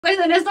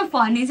झन् यस्तो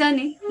फनी छ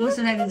नि म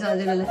सुनाइदिन्छु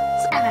हजुरलाई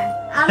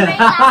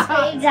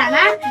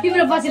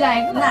तिम्रो पछि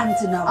लागेको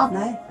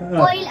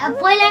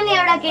पहिला नि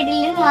एउटा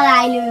केटीले मलाई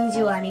आई लभ यु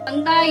छु भने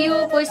अन्त यो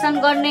क्वेसन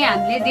गर्ने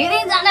हामीले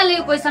धेरैजनाले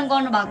यो क्वेसन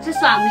गर्नु भएको छ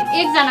सो हामीले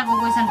एकजनाको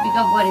क्वेसन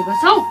पिकअप गरेको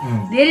छौँ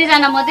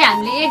धेरैजना मध्ये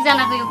हामीले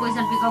एकजनाको यो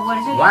क्वेसन पिकअप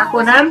गरेको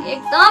छौँ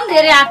एकदम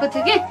धेरै आएको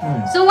थियो कि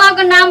सो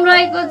उहाँको नाम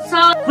रहेको छ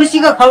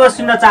खुसीको खबर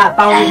सुन्न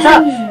पाउनुहुन्छ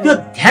त्यो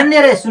ध्यान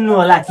दिएर सुन्नु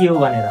होला के हो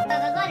भनेर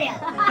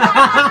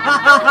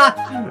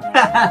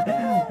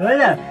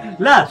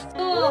ल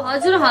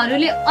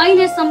हजुरहरूले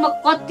अहिलेसम्म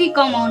कति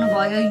कमाउनु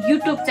भयो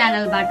युट्युब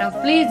च्यानलबाट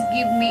please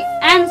give me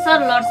answer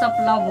lots of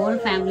love whole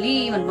family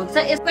भन्नुभएको छ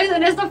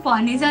यस्तो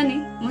फनी छ नि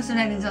म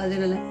सुनाइदिन्छु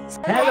हजुरलाई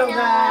hello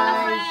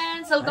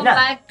guys welcome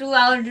back to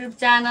our YouTube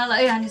channel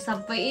है अनि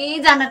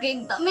सबैजनाको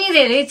एकदमै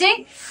धेरै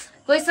चाहिँ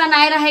क्वेसन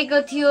आइरहेको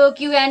थियो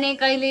QnA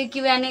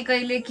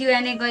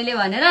कहिले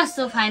भनेर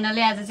सो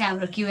फाइनली आज चाहिँ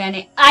हाम्रो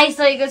QnA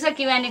आइसकेको छ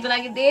QnA को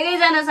लागि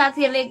धेरैजना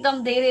साथीहरूले एकदम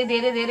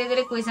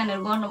धेरै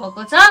क्वेसनहरू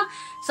गर्नुभएको छ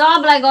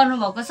सबलाई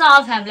गर्नुभएको छ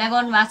अल फ्यामिलीलाई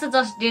गर्नुभएको छ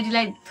जस्ट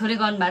डेडीलाई थोरै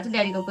गर्नुभएको छ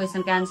ड्याडीको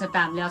क्वेसनको आन्सर त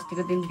हामीले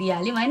अस्तिको दिन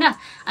दिइहाल्यौँ होइन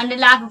अनि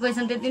लाको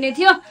क्वेसन त्यति नै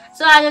थियो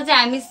सो आज चाहिँ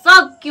हामी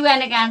सब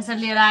QnA को आन्सर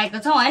लिएर आएको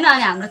छौँ होइन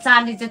अनि हाम्रो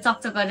चार्ली चाहिँ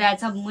चकचक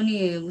गरिरहेछ मुनि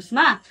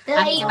उसमा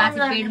माथि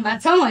बेडमा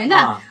छौँ होइन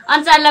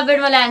अनि चार्लीलाई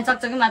बेडमा ल्याएर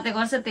चकचकी मात्रै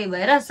गर्छ त्यही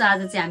भएर सो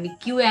आज चाहिँ हामी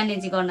QnA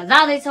चाहिँ गर्न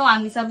जाँदैछौँ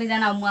हामी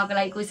सबैजना उहाँको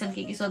लागि क्वेसन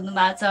के सोध्नु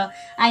भएको छ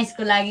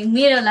आयुषको लागि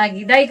मेरो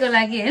लागि दाइको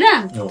लागि होइन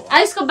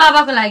आयुषको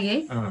बाबाको लागि है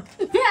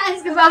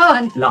आयुषको बाबा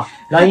भन्छ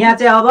ल यहाँ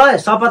चाहिँ अब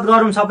शपथ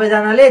गरौँ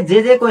सबैजनाले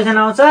जे क्वेसन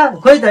आउँछ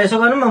खोइ त यसो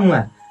गरौँ न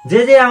मुवा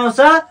जे आउँछ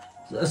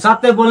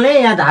सबै बोल्ने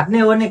यहाँ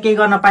ढाप्ने ओर्ने केही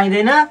गर्न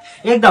पाइँदैन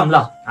एकदम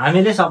ल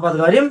हामीले शपथ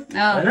गर्यौँ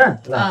हैन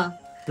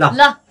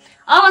ल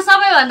अब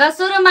सबैभन्दा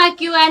सुरुमा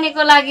QnA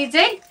को लागि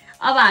चाहिँ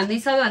अब हामी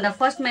सबैभन्दा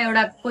फर्स्टमा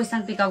एउटा क्वेसन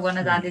पिकअप गर्न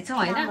जाँदैछौँ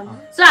होइन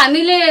सो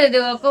हामीले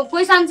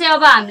क्वेसन चाहिँ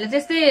अब हामीले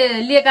त्यस्तै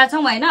लिएका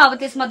छौँ होइन अब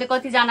त्यसमध्ये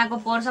कतिजनाको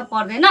पर्छ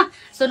पर्दैन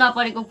सो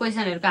नपरेको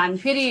क्वेसनहरूको हामी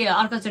फेरि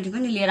अर्कोचोटि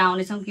पनि लिएर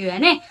आउनेछौँ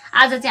QnA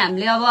आज चाहिँ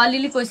हामीले अब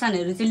अलिअलि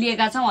क्वेसनहरू चाहिँ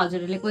लिएका छौँ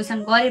हजुरहरूले क्वेसन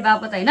गरे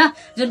बापत होइन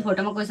जुन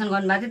फोटोमा क्वेसन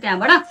गर्नुभएको थियो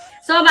त्यहाँबाट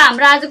सो अब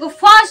हाम्रो आजको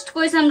फर्स्ट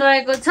क्वेसन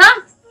रहेको छ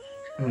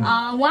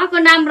उहाँको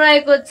नाम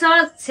रहेको छ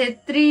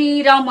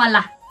छेत्री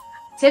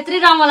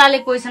रमलाले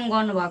क्वेसन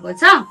गर्नुभएको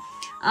छ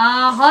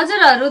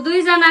हजुरहरू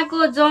दुईजनाको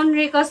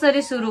जर्नी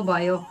कसरी सुरु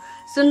भयो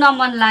सुन्न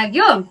मन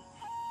लाग्यो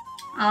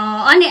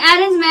अनि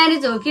एरेन्ज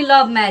म्यारेज हो कि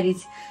लभ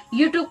म्यारेज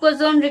युट्युबको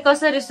जर्नी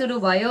कसरी सुरु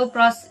भयो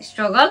प्लस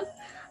स्ट्रगल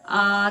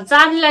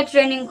चार्लीलाई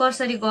ट्रेनिङ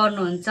कसरी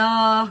गर्नुहुन्छ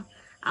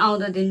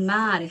आउँदो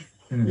दिनमा अरे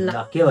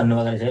के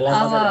भन्नुभएको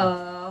अब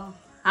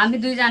हामी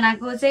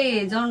दुईजनाको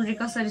चाहिँ जर्नी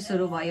कसरी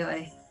सुरु भयो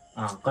अरे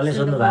कसले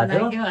सोध्नु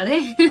भएको थियो अरे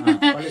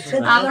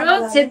हाम्रो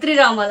छेत्री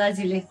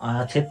रमलाजीले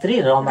छेत्री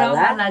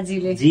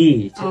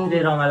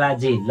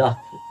रमलाजी ल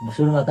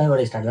सुरुमा कहीँबाट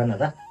स्टार्ट गर्न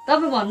त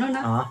तपाईँ भन्नु न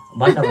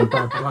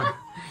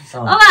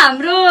अब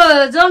हाम्रो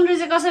जर्नी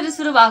चाहिँ कसरी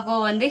सुरु भएको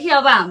हो भनेदेखि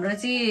अब हाम्रो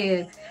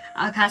चाहिँ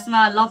खासमा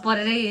लभ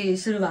परेरै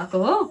सुरु भएको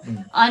हो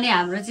अनि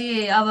हाम्रो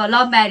चाहिँ अब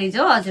लभ म्यारिज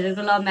हो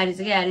हजुरहरूको लभ म्यारिज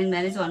हो कि एरेन्ज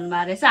म्यारिज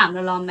भन्नुभएको रहेछ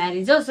हाम्रो लभ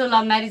म्यारिज हो सो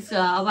लभ म्यारिज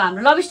अब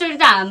हाम्रो लभ स्टोरी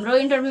त हाम्रो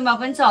इन्टरभ्यूमा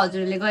पनि छ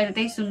हजुरहरूले गएर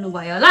त्यही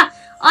सुन्नुभयो होला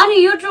अनि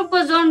युट्युबको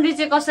जर्नी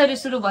चाहिँ कसरी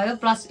सुरु भयो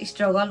प्लस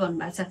स्ट्रगल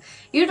भन्नुभएको छ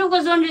युट्युबको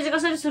जर्नी चाहिँ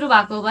कसरी सुरु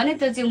भएको हो भने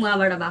त्यो चाहिँ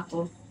उहाँबाट भएको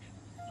हो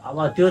अब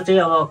त्यो चाहिँ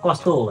अब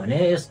कस्तो हो भने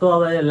यसको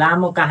अब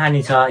लामो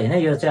कहानी छ होइन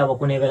यो चाहिँ अब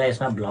कुनै बेला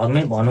यसमा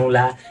भ्लगमै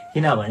भनौँला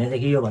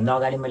किनभनेदेखि योभन्दा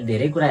अगाडि मैले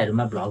धेरै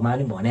कुराहरूमा भ्लगमा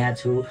पनि भनेको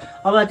छु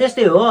अब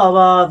त्यस्तै हो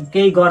अब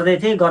केही गर्दै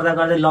थिएँ गर्दा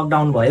गर्दै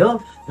लकडाउन भयो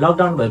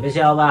लकडाउन भएपछि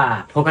अब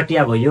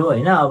फोकटिया भयो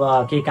होइन अब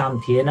केही काम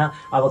थिएन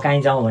अब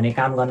कहीँ जाउँ भने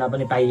काम गर्न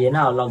पनि पाइएन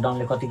अब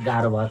लकडाउनले कति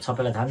गाह्रो भयो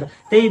सबैलाई थाहा छ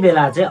त्यही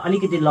बेला चाहिँ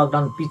अलिकति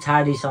लकडाउन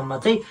पछाडिसम्म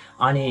चाहिँ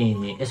अनि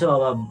यसो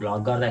अब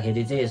भ्लग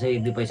गर्दाखेरि चाहिँ यसो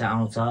 1-2 पैसा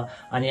आउँछ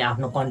अनि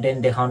आफ्नो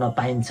कन्टेन्ट देखाउन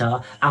पाइन्छ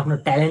आफ्नो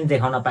ट्यालेन्ट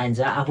देखाउन पाइन्छ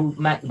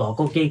आफूमा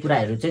भएको केही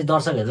कुराहरू चाहिँ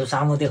दर्शकहरू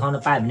सामु देखाउन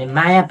पायो भने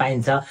माया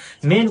पाइन्छ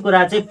मेन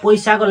कुरा चाहिँ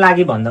पैसाको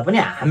लागि भन्दा पनि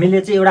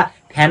हामीले चाहिँ एउटा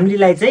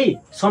फ्यामिलीलाई चाहिँ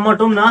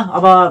समटौँ न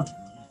अब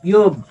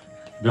यो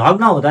भ्लग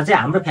नहुँदा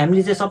चाहिँ हाम्रो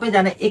फ्यामिली चाहिँ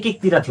सबैजना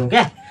एकतिर थियौँ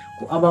क्या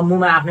अब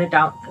मुमा आफ्नै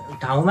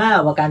ठाउँमा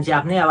अब कान्छी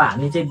आफ्नै अब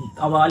हामी चाहिँ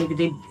अब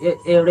अलिकति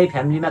एउटै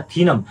फ्यामिलीमा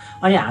थिएनौँ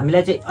अनि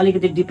हामीलाई चाहिँ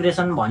अलिकति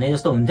डिप्रेसन भने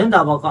जस्तो हुन्थ्यो नि त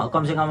अब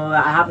कमसेकम अब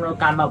आफ्नो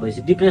काममा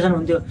भएपछि डिप्रेसन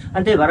हुन्थ्यो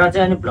अनि त्यही भएर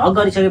चाहिँ अनि भ्लग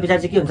गरिसके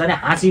पछाडि चाहिँ के हुन्छ भने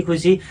हाँसी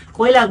खुसी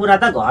पहिला कुरा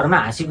त घरमा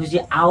हाँसी खुसी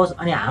आओस्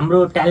अनि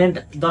हाम्रो ट्यालेन्ट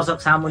दर्शक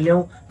सामु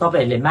ल्याउँ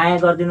तपाईँहरूले माया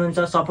गरिदिनुहुन्छ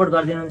सपोर्ट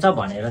गरिदिनुहुन्छ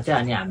भनेर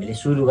चाहिँ अनि हामीले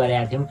सुरु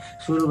गरेका थियौँ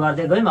सुरु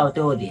गर्दै गयौँ अब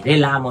त्यो धेरै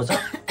लामो छ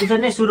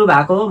त्यसरी नै सुरु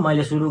भएको हो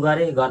मैले सुरु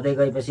गरेँ गर्दै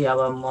गएपछि अब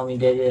मम्मी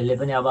ड्याडीहरूले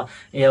पनि अब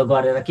यो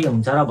गरेर के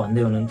हुन्छ र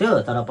भन्दै हुनुहुन्थ्यो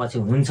तर पछि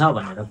हुन्छ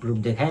भनेर प्रुफ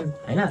देखायौँ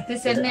हैन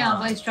त्यसरी नै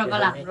अब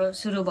स्ट्रगल हाम्रो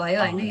सुरु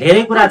भयो हैन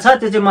धेरै कुरा छ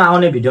त्यो चाहिँ म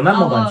आउने भिडियोमा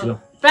म भन्छु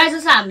प्राय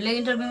जस्तो हामीले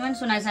इन्टरभ्यूमा पनि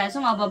सुनाइसकेको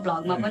छौँ अब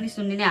भ्लगमा पनि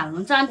सुन्ने नै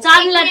हाल्नुहुन्छ अनि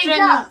चार्लीलाई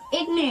ट्रेनिङ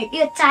 1 मिनेट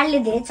यो चार्ली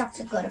धेरै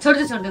चकचक गर्छ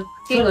छोड्दियो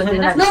केही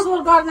हुँदैन।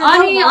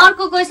 अनि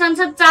अर्को क्वेसन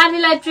छ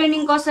चार्लीलाई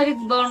ट्रेनिङ कसरी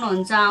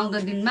गर्नुहुन्छ आउँदो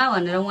दिनमा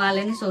भनेर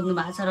उहाँले नै सोध्नु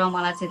भएको छ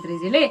रमला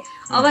छेत्रीजीले।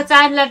 अब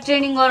चार्लीलाई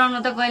ट्रेनिङ गराउन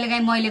त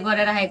कहिलेकाहीँ मैले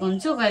गरिरहेको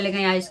हुन्छु,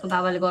 कहिलेकाहीँ आयुषको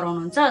बाबाले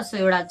गराउनुहुन्छ। सो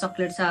एउटा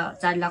चक्लेट छ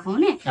चार्लीलाई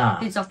खुवाउने,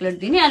 त्यो चक्लेट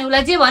दिने अनि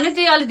उसलाई जे भन्यो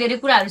त्यही अलि धेरै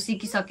कुराहरू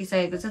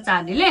सिकिसकिसकेको छ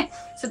चार्लीले।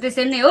 सो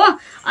त्यसरी नै हो।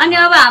 अनि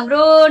अब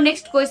हाम्रो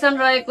नेक्स्ट क्वेसन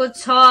रहेको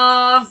छ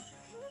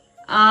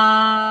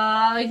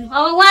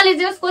अब उहाँले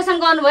जे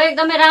क्वेसन गर्नुभयो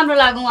एकदमै राम्रो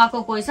लाग्यो उहाँको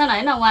क्वेसन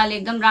होइन, उहाँले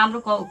एकदम राम्रो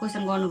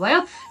क्वेसन गर्नुभयो।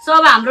 सो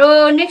अब हाम्रो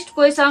नेक्स्ट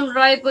क्वेसन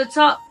रहेको छ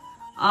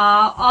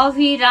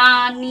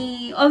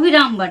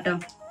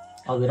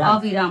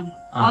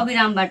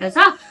अभिरामबाट छ।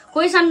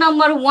 क्वेसन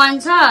नम्बर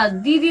 1 छ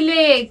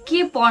दिदीले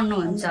के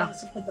पढ्नुहुन्छ?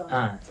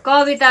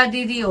 कविता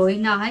दिदी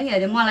होइन है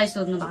अरे मलाई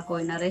सोध्नु भएको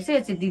होइन रहेछ, यो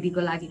चाहिँ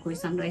दिदीको लागि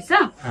क्वेसन रहेछ।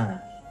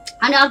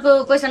 अनि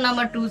अर्को क्वेसन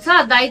नम्बर 2 छ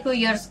दाइको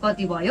इयर्स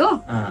कति भयो?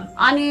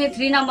 अनि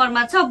 3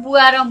 नम्बरमा छ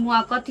बुवा र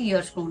मुवा कति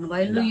इयर्सको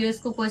हुनुभयो? लु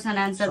यसको क्वेसन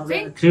आन्सर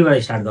चाहिँ 3 बाट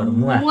स्टार्ट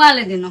गरौँ।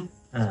 मुवाले दिनु।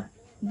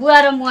 बुवा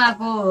र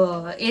मुवाको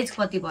एज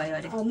कति भयो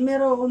अरे?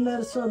 मेरो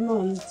उमेर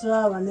सोध्नुहुन्छ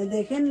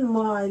भनेदेखि म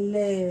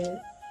अहिले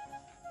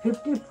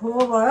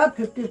 54 बाट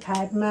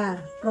 55 मा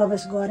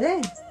प्रवेश गरे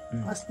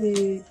अस्ति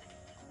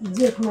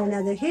जेठ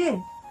महिनादेखि।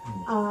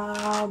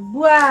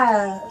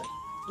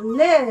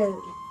 बुवाले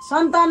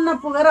 57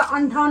 पुगेर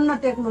 58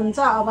 टेक्नुहुन्छ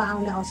अब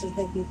आउने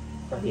असोजदेखि।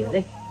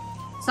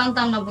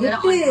 57 पुगेर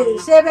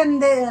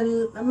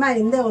 57 मा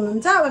हिँड्दै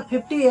हुनुहुन्छ, अब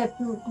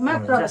 58 मा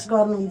प्रवेश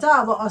गर्नुहुन्छ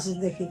अब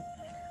असोजदेखि।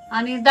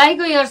 अनि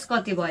दाइको इयर्स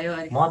कति भयो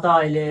अरे? म त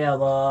अहिले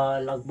अब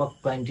लगभग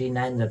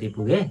 29 जति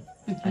पुगे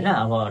हैन।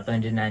 अब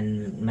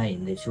 29 मा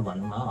हिँड्दैछु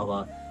भनौँ न। अब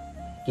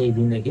केही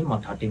दिनदेखि म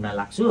 30 मा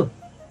लाग्छु।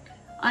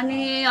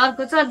 अनि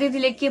अर्को छ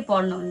दिदीले के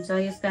पढ्नुहुन्छ?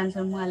 यसको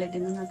आन्सर उहाँले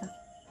दिनु न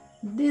त।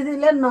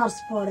 दिदीले नर्स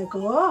पढेको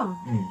हो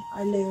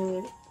अहिले,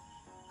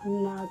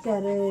 के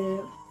अरे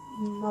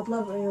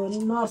मतलब यो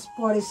नर्स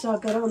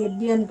पढिसकेर उसले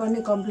बिएन पनि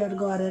कम्प्लिट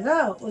गरेर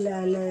उसले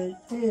अहिले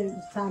चाहिँ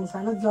सानो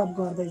सानो जब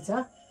गर्दैछ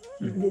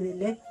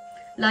दिदीले।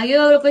 ल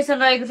यो क्वेसन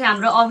रहेको थियो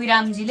हाम्रो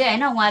अभिरामजीले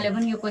होइन, उहाँले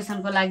पनि यो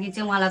क्वेसनको लागि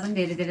चाहिँ उहाँलाई पनि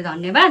धेरै धेरै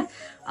धन्यवाद।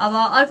 अब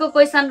अर्को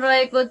क्वेसन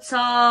रहेको छ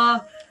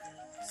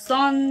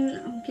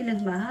के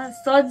लेख्नु भएको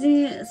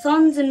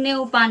सन्ज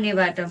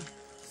नेउपानेबाट।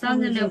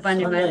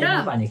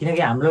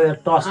 किनकि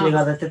हाम्रो टसले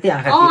गर्दा त्यति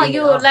आँखा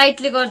यो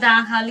लाइटले गर्दा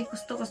आँखा अलिक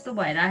कस्तो कस्तो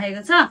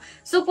भइरहेको छ।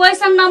 सो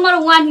क्वेसन नम्बर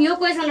 1 यो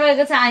क्वेसन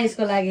रहेको छ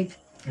आयुषको लागि।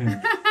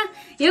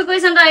 यो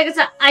क्वेसन रहेको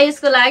छ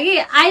आयुषको लागि।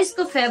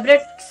 आयुषको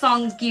फेभरेट सङ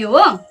के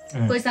हो?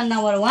 Question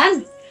number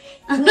 1।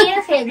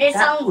 मेरो फेभरेट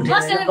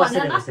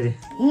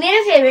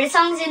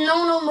सङ चाहिँ नौ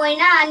नौ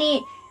महिना अनि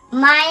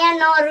माया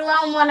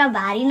नरुवाऊ मन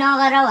भारी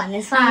नगर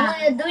भन्ने सङ हो।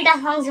 यो दुईटा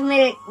सङ चाहिँ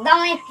मेरो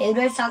एकदमै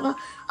फेभरेट सङ हो।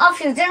 अब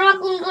फ्युचरमा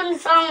कुन कुन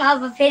सङ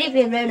अब फेरि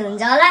फेभरेट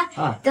हुन्छ होला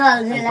त्यो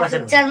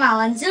फ्युचरमा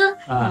भन्छु।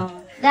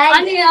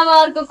 अनि अब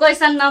अर्को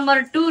क्वेसन नम्बर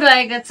 2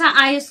 रहेको छ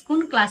आयुष कुन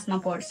क्लासमा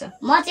पढ्छ?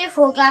 म चाहिँ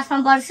 4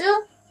 क्लासमा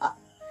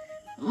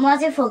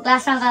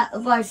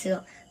पढ्छु।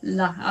 ल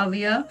अब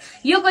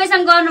यो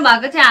क्वेसन गर्नु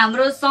भएको थियो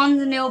हाम्रो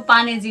सन्जनेउ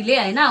पानेजीले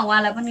होइन,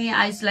 उहाँलाई पनि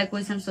आयुषलाई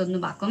क्वेसन सोध्नु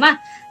भएकोमा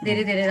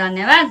धेरै धेरै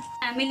धन्यवाद।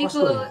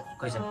 फ्यामिलीको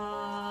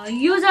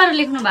युजर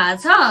लेख्नु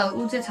भएको छ,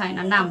 ऊ चाहिँ छैन,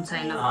 नाम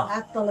छैन।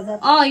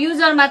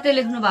 युजर मात्रै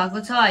लेख्नु भएको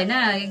छ होइन,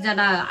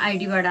 एकजना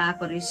आइडीबाट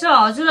आएको रहेछ।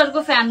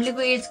 हजुरहरूको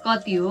फ्यामिलीको एज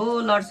कति हो?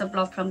 लर्ड्स अफ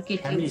लभ फ्रम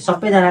केटी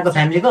सबैजनाको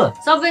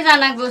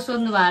सबैजनाको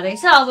सोध्नु भएको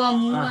रहेछ। अब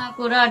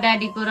मुवाको र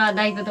ड्याडीको र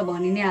दाइको त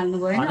भनि नै हाल्नु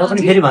भयो। र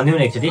पनि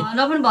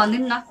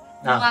भनिदिनु न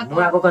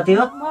मुवाको कति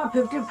हो? म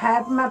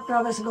 55 मा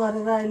प्रवेश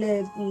गरेर अहिले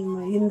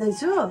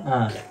हिँड्दैछु।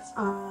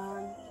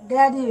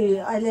 ड्याडी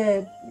अहिले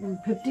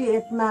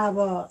 58 मा अब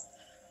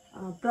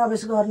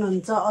प्रवेश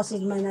गर्नुहुन्छ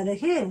असोज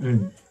महिनादेखि।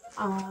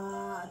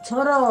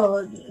 छोरो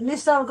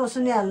निश्चलको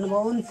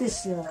सुनिहाल्नुभयो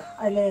 29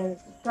 अहिले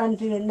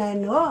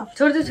 29 हो,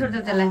 छोड्दै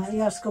त्यसलाई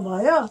इयर्सको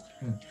भयो।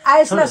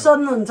 आयुषलाई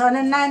सोध्नुहुन्छ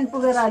भने 9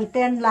 पुगेर अहिले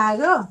 10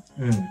 लाग्यो।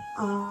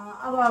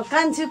 अब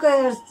कान्छीको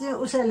एज चाहिँ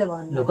उसैले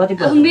भन्नु।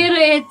 मेरो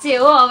एज चाहिँ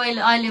हो अब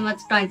अहिले म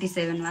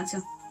 27 मा छु।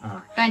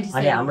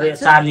 अनि हाम्रो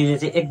चार्लीले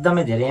चाहिँ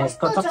एकदमै धेरै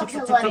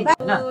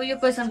यो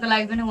क्वेसनको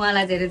लागि पनि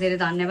उहाँलाई धेरै धेरै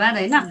धन्यवाद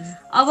होइन।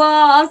 अब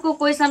अर्को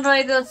क्वेसन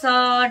रहेको छ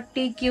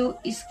टिक्यू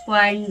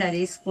स्क्वाड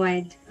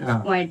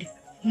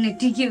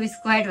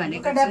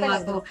भनेको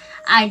उहाँको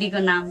आइडीको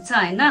नाम छ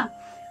होइन।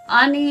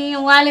 अनि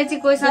उहाँले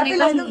चाहिँ क्वेसन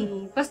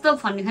एकदम कस्तो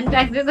फनी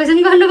टाइपको क्वेसन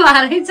गर्नु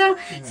भएको रहेछ,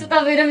 सो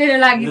तपाईँ र मेरो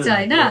लागि छ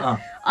होइन।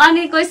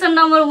 अनि क्वेसन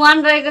नम्बर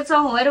 1 रहेको छ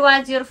where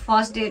was your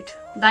first date?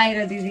 दाइ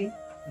र दिदी।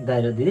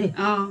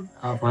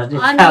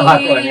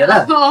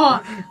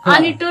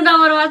 अनि 2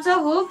 नम्बरमा छ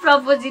हु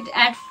प्रपोज इट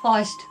एट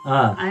फर्स्ट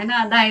होइन,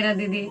 दाइ र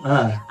दिदी।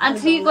 अनि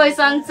 3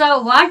 क्वेसन छ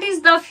what is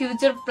the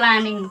future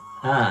planning?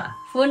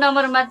 4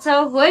 नम्बरमा छ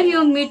where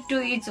you meet to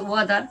each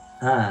other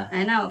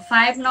होइन।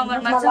 5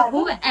 नम्बरमा छ हु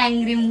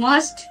एङ्ग्री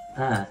मस्ट।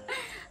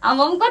 अब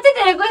कति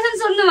धेरै क्वेसन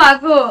सोध्नु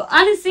भएको।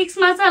 अनि 6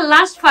 मा छ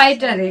लास्ट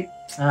फाइट अरे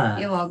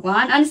ए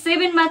भगवान। अनि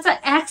 7 मा छ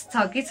एक्स छ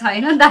कि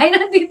छैन दाइ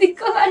र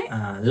दिदीको बारे।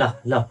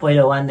 ल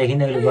पहिलो 1 देखि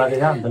नै गर्दै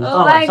जाऊ नि त। ओ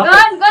माय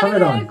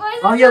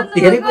गॉड यो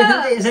धेरै क्वेसन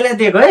चाहिँ यसैले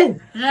दिएको है।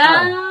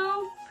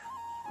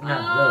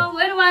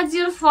 Where was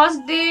your first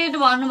date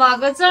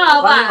भन्नुभएको छ।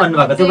 अब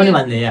भन्नुभएको त्यो पनि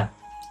भन्दै या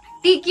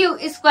टिक्यू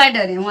स्क्वाड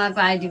अरे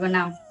उहाँको आइडीको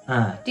नाम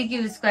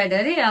टिक्यू स्क्वाड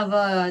अरे। अब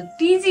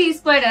टिजी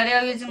स्क्वाड अरे।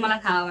 अब यो चाहिँ मलाई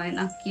थाहा भएन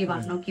के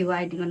भन्नु के हो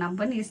आइडीको नाम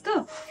पनि यस्तो।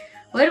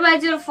 Where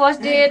was your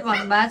first date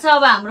भन्नुभएको छ।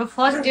 अब हाम्रो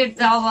फर्स्ट डेट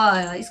त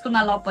अब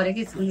स्कुलमा लभ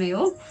परेको स्कुलमै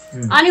हो।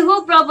 अनि हु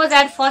प्रपोज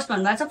एट फर्स्ट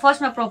भन्नुभएको छ।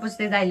 फर्स्टमा प्रपोज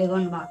चाहिँ दाइले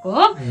गर्नुभएको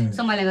हो।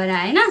 सो मैले गरेँ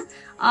होइन।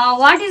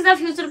 What is the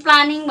future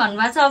planning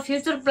भन्नुभएको छ।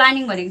 फ्युचर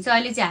प्लानिङ भनेको चाहिँ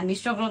अहिले चाहिँ हामी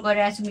स्ट्रगल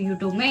गरिरहेको छौँ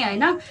युट्युबमै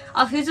होइन।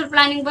 अब फ्युचर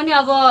प्लानिङ पनि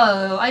अब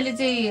अहिले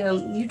चाहिँ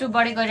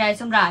युट्युबबाटै गरिरहेको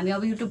छौँ र हामी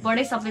अब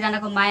युट्युबबाटै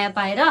सबैजनाको माया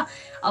पाएर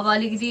अब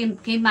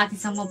अलिकति केही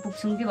माथिसम्म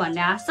पुग्छौँ कि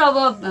भन्ने आश छ।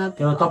 अब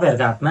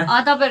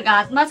तपाईँहरूको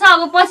हातमा छ।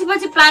 अब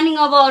पछि प्लानिङ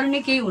अब अरू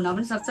नै केही हुन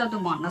पनि सक्छ त्यो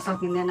भन्न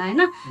सकिँदैन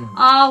होइन।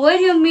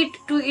 Where you meet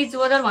to each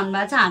other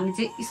भन्नुभएको छ। हामी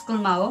चाहिँ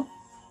स्कुलमा हो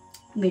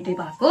भेटे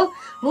भएको।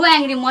 हु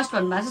एङ्ग्री मस्ट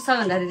भन्नुभएको छ।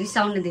 सबैभन्दा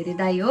रिसाउने धेरै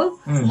दाइ हो।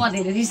 म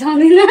धेरै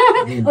रिसाउँदिनँ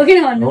हो किन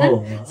भन्नु त।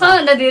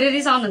 सबैभन्दा धेरै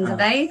रिसाउनुहुन्छ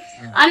दाइ।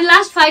 अनि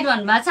लास्ट फाइट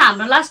भन्नुभएको छ।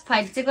 हाम्रो लास्ट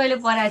फाइट चाहिँ कहिले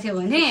परेको थियो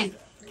भने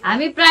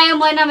हामी प्रायः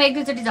महिनामा एक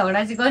दुईचोटि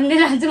झगडा चाहिँ गरि नै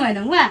रहन्छौँ होइन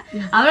उहाँ।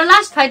 हाम्रो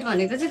लास्ट फाइट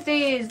भनेको चाहिँ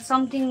त्यही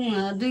समथिङ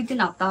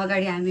 2-3 हप्ता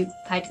अगाडि हामी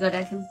फाइट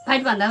गरेका थियौँ।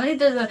 फाइट भन्दा पनि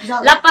त्यो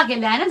लाप्पा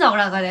खेल्ने होइन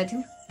झगडा गरेका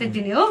थियौँ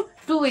त्यति नै हो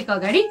 2 विक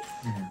अगाडि।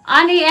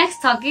 अनि एक्स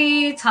छ कि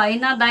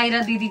छैन दाइ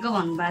र दिदीको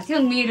भन्नुभएको थियो।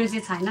 मेरो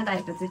चाहिँ छैन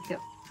दाइको चाहिँ थियो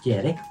के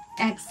अरे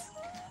एक्स।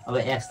 अब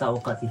एक्स त अब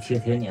कति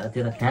थियो नि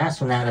त्यो त कहाँ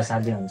सुनाएर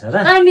साध्य हुन्छ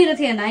र। तर मेरो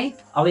थिएन है।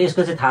 अब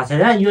यसको चाहिँ थाहा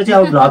छैन। यो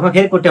चाहिँ अब भ्लगमा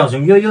फेरि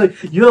कोट्याउँछौँ।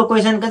 यो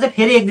क्वेसनको चाहिँ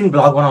फेरि एक दिन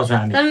भ्लग बनाउँछौँ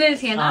हामी। तर मेरो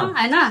थिएन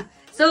होइन।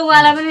 सो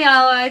उहाँलाई पनि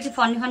अब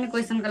फनी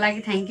क्वेसनको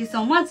लागि थ्याङ्क यू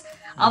सो मच।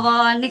 अब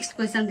नेक्स्ट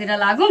क्वेसनतिर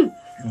लागौँ।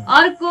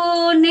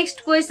 अर्को नेक्स्ट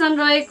क्वेसन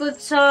रहेको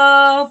छ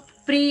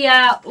प्रिया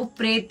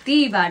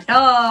उप्रेतीबाट।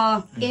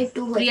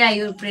 प्रिया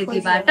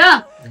उप्रेतीबाट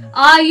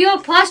यो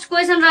फर्स्ट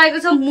क्वेसन रहेको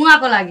छ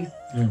मुवाको लागि।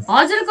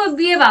 हजुरको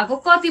बिहे भएको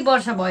कति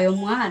वर्ष भयो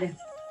मुवा अरे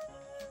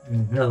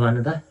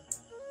भन्नु त।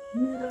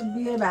 मेरो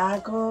बिहे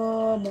भएको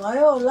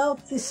भयो होला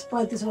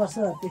 30-35 वर्ष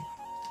जति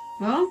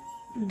हो।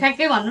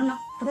 ठ्याक्कै भन्नु न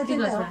त्यति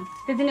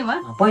नै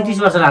भयो। 35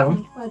 वर्ष लाग्यो।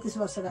 35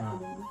 वर्ष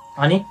लाग्यो।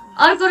 अनि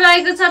अर्को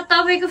रहेको छ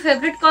तपाईँको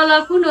फेभरेट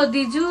कलर कुन हो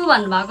दिजु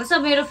भन्नुभएको छ।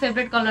 मेरो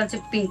फेभरेट कलर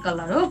चाहिँ पिङ्क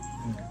कलर हो।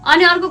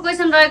 अनि अर्को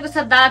क्वेसन रहेको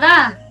छ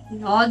दादा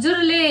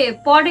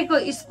हजुरले पढेको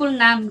स्कुल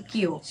नाम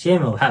के हो।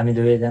 सेम हो हामी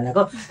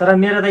दुवैजनाको। तर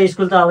मेरो त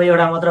स्कुल त अब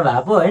एउटा मात्र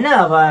भएको होइन।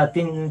 अब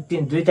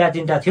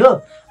 2-3टा थियो।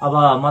 अब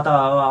म त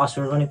अब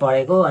अस्पुर पनि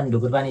पढेको अनि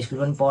ढुकुरपानी स्कुल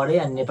पनि पढेँ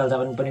अनि नेपाल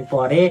जापान पनि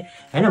पढेँ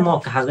होइन। म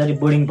खास गरी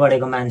बोर्डिङ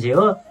पढेको मान्छे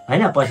हो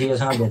होइन। पछि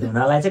योसँग भेट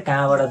हुनलाई चाहिँ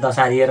कहाँबाट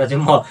दसारिएर चाहिँ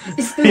म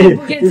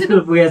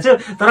स्कुल पुगेको छु।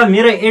 तर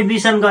मेरो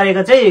एडमिसन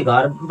गरेको चाहिँ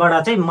घरबाट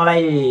चाहिँ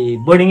मलाई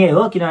बोर्डिङै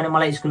हो। किनभने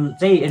मलाई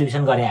स्कुल चाहिँ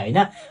एडमिसन गरे होइन।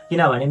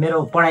 किनभने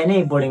मेरो पढाइ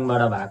नै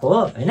बोर्डिङबाट भएको हो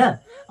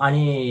होइन।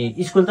 अनि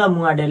स्कुल त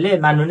मुवाडेलले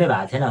मान्नु नै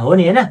भएको थिएन हो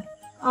नि होइन।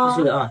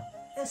 स्कुल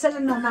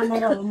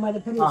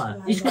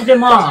चाहिँ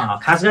म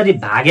खास गरी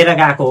भागेर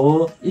गएको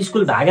हो।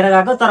 स्कुल भागेर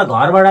गएको तर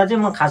घरबाट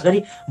चाहिँ म खास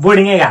गरी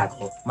बोर्डिङै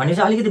गएको भने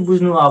चाहिँ अलिकति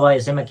बुझ्नु अब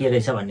यसैमा के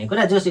रहेछ भन्ने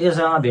कुरा। जस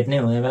योसँग भेट्ने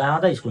हुने बेलामा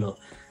त स्कुल हो।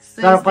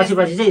 तर पछि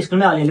चाहिँ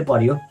स्कुलमै अलिअलि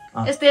पढ्यो।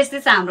 यस्तै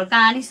छ हाम्रो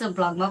कहानी सब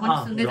भ्लगमा पनि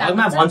सुन्दै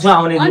भन्छु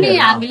आउने। अनि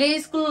हामीले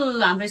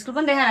हाम्रो स्कुल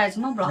पनि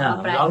देखाइरहेको छौँ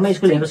भ्लगमा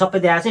स्कुलहरू सबै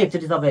देखाएको छ।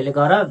 एकचोटि तपाईँहरूले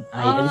गएर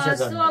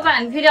सो अब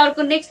हामी फेरि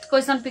अर्को नेक्स्ट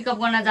क्वेसन पिकअप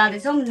गर्न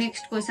जाँदैछौँ।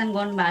 नेक्स्ट क्वेसन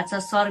गर्नुभएको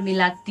छ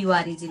शर्मिला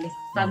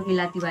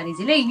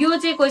तिवारीजीले। यो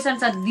चाहिँ क्वेसन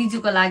छ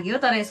दिजुको लागि हो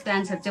तर यसको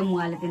एन्सर चाहिँ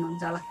मुवाले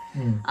दिनुहुन्छ होला।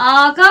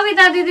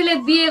 कविता दिदीले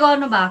बिए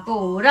गर्नु भएको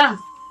हो र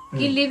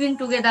कि लिभिङ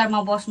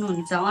टुगेदरमा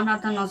बस्नुहुन्छ।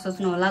 अनर्थ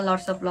नसोच्नु होला।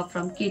 Lots of love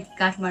from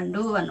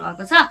Kathmandu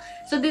भन्नुभएको छ।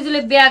 सो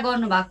दिजुले बिहा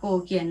गर्नु भएको हो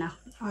कि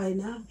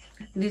होइन।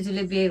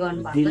 दिजुले बिहे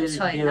गर्नु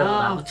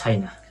भएको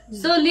छैन।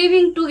 सो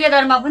लिभिङ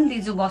टुगेदरमा पनि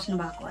दिजु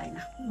बस्नु भएको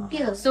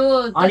होइन।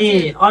 सो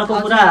अनि अर्को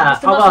कुरा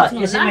अब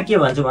यसैमा के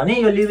भन्छु भने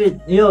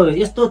यो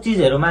यस्तो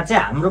चिजहरूमा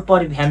चाहिँ हाम्रो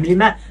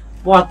फ्यामिलीमा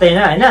पर्दैन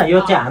होइन। यो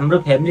चाहिँ हाम्रो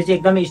फ्यामिली चाहिँ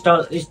एकदमै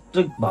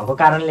स्ट्रिक्ट भएको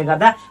कारणले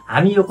गर्दा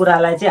हामी यो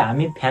कुरालाई चाहिँ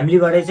हामी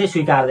फ्यामिलीबाटै चाहिँ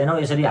स्वीकार्दैनौँ।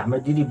 यसरी हाम्रो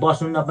दिदी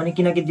बस्नु नपर्ने।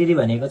 किनकि दिदी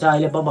भनेको चाहिँ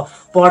अहिले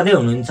पढ्दै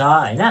हुनुहुन्छ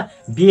होइन।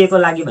 बिहेको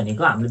लागि भनेको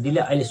हाम्रो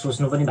दिदीले अहिले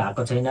सोच्नु पनि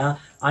भएको छैन।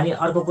 अनि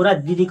अर्को कुरा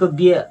दिदीको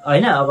बिहे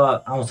होइन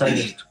अब आउँछ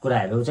नेक्स्ट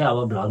कुराहरू चाहिँ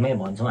अब भ्लगमै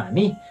भन्छौँ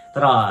हामी।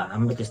 तर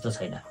हाम्रो त्यस्तो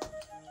छैन।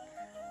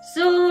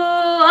 सो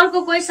अर्को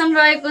क्वेसन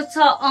रहेको छ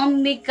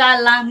अम्बिका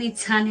लामी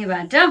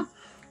छानेबाट।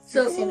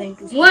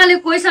 उहाँले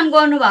क्वेसन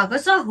गर्नु भएको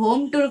छ होम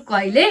टुर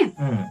कहिले।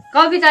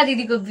 कविता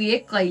दिदीको बिहे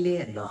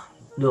कहिले।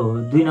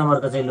 2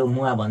 नम्बरको चाहिँ लु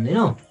मुवा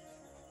भनिदिनु।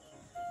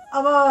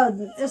 अब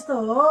यस्तो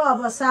हो।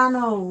 अब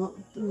सानो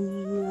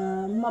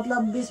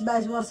मतलब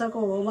 20-22 वर्षको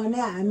हो भने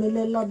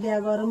हामीले लड्या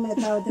गरौँ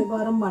यताउति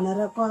गरौँ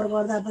भनेर कर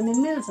गर्दा पनि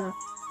मिल्छ।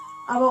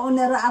 अब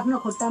उनीहरू आफ्नो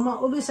खुट्टामा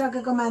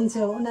उभिसकेको मान्छे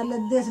हो। उनीहरूले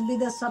देश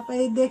विदेश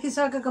सबै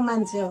देखिसकेको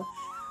मान्छे हो।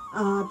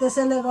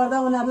 त्यसैले गर्दा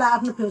उनीहरूलाई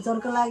आफ्नो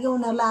फ्युचरको लागि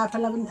उनीहरूलाई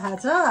आफैलाई पनि थाहा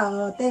छ।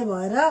 त्यही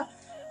भएर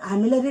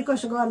हामीले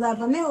रिक्वेस्ट गर्दा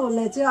पनि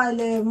उसले चाहिँ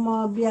अहिले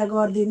म बिहा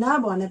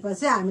गर्दिनँ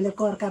भनेपछि हामीले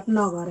करकाप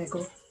नगरेको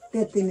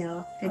त्यति नै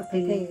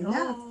हो।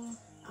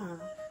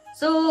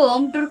 सो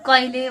होम टुर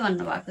कहिले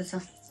भन्नुभएको छ।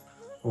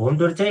 होम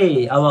टुर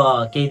चाहिँ अब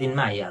केही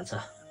दिनमा आइहाल्छ।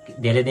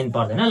 धेरै दिन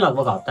पर्दैन,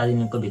 लगभग हप्ता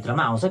दिनको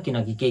भित्रमा आउँछ,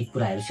 किनकि केही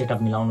कुराहरू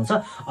सेटअप मिलाउनु छ।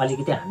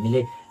 अलिकति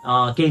हामीले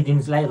केही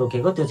दिनलाई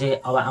रोकेको, त्यो चाहिँ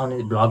अब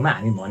आउने भ्लगमा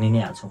हामी भनि नै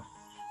हाल्छौँ।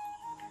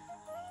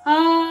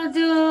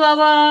 त्यो अब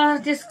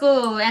त्यसको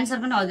एन्सर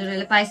पनि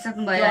हजुरहरूले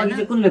पाइसक्नु भयो होइन।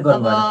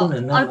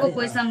 अर्को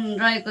क्वेसन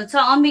रहेको छ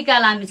अम्बिका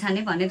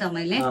लामिछाने भने त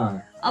मैले।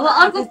 अब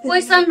अर्को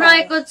क्वेसन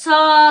रहेको छ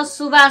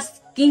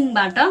सुभाष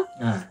किङबाट।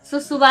 सो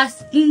सुभाष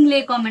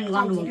किङले कमेन्ट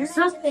गर्नुभएको छ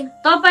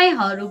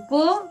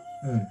तपाईहरूको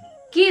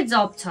के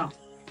जब छ?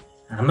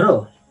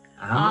 हाम्रो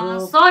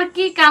सर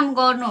के काम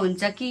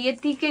गर्नुहुन्छ कि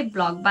यतिकै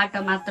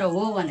ब्लगबाट मात्र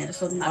हो भनेर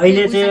सोध्नु।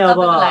 अहिले चाहिँ अब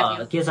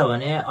के छ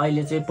भने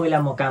अहिले चाहिँ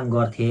पहिला म काम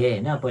गर्थेँ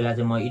होइन, पहिला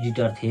चाहिँ म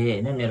एडिटर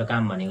थिएँ होइन। मेरो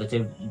काम भनेको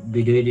चाहिँ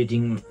भिडियो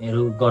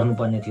एडिटिङहरू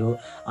गर्नुपर्ने थियो,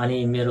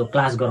 अनि मेरो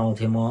क्लास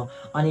गराउँथेँ म।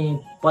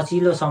 अनि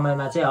पछिल्लो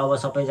समयमा चाहिँ अब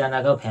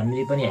सबैजनाको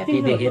फ्यामिली पनि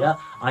ह्याप्पी देखेर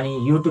अनि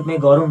युट्युबमै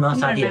गरौँ न,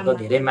 साथीहरूको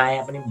धेरै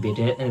माया पनि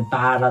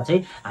पाएर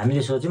चाहिँ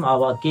हामीले सोच्यौँ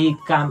अब केही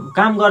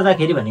काम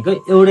गर्दाखेरि भनेको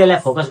एउटैलाई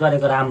फोकस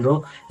गरेको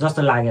राम्रो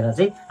जस्तो लागेर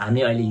चाहिँ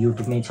हामी अहिले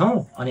युट्युबमै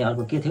छौँ। अनि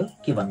अर्को के थियो,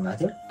 के भन्नुभएको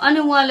थियो? अनि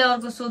उहाँले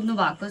अर्को सोध्नु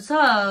भएको छ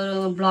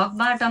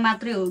भ्लगबाट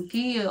मात्रै हो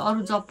कि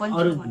अरू जब पनि?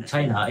 अरू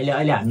छैन,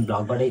 अहिले हामी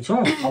भ्लगबाटै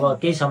छौँ। अब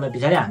केही समय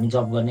पछाडि हामी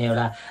जब गर्ने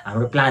एउटा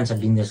हाम्रो प्लान छ,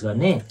 बिजनेस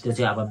गर्ने, त्यो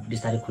चाहिँ अब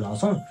बिस्तारै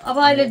खुलाउँछौँ। अब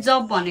अहिले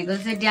जब भनेको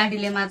चाहिँ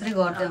ड्याडीले मात्रै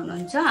गर्दै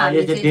हुनुहुन्छ,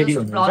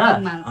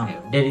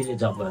 डेडीले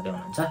जब गर्दै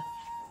हुनुहुन्छ।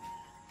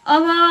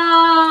 अब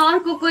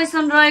अर्को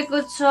क्वेसन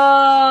रहेको छ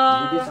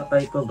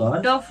तपाईको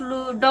घर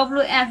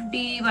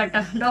WFD-बाट।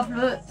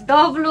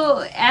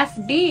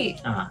 WFD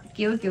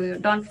के हो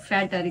डन्ट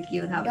फ्याटर के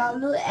हो थाहा?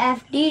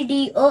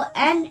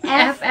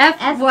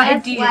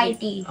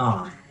 WFDDONFFYT।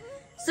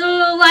 सो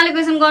उहाँले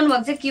क्वेसन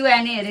गर्नुभएको छ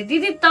QnA अरे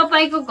दिदी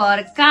तपाईको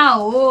घर कहाँ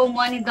हो? म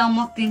नि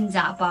दमक 3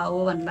 झापा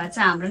हो भन्नुभएको छ।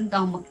 हाम्रो नि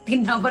दमक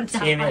 3 नम्बर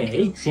झापा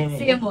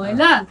सेम हो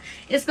होइन।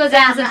 यसको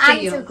चाहिँ आन्सर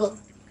चाहिँ हो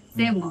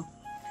सेम हो,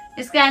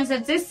 यसको आन्सर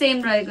चाहिँ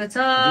सेम रहेको छ।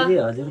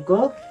 हजुरको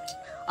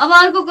अब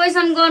अर्को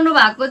क्वेसन गर्नु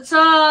भएको छ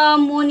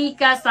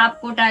मोनिका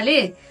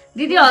सापकोटाले।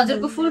 दिदी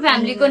हजुरको फुल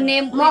फ्यामिलीको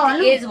नेम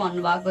एज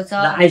भन्नुभएको छ।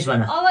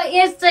 अब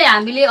एज चाहिँ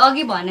हामीले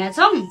अघि भनेका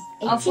छौँ,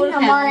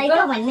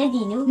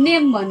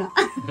 नेम भन।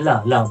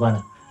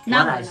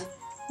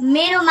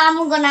 मेरो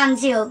मामुको नाम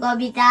चाहिँ हो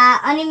कविता,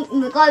 अनि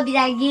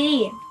कविता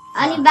गिरी,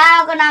 अनि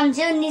बाबाको नाम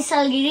चाहिँ हो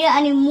निश्चल गिरी,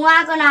 अनि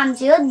मुवाको नाम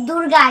चाहिँ हो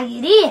दुर्गा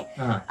गिरी,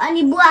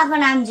 अनि बुवाको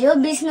नाम चाहिँ हो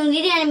विष्णु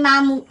गिरी, अनि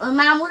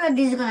मामु र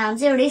दिदीको नाम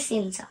चाहिँ एउटै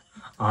सेम छ।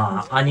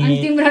 अनि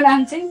तिम्रो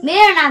नाम चाहिँ?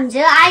 मेरो नाम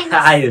चाहिँ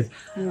आयुष।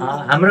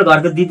 हाम्रो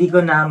घरको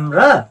दिदीको नाम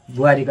र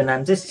बुहारीको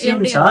नाम चाहिँ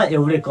सेम छ,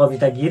 एउटै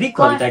कविता गिरी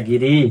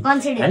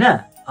होइन,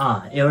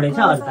 एउटै छ।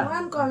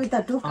 कविता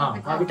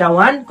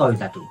 1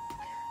 कविता 2।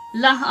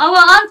 ल अब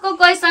अर्को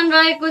क्वेसन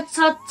रहेको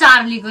छ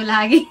चार्लीको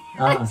लागि।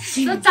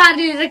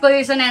 चार्लीले चाहिँ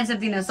क्वेसन एन्सर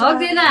दिन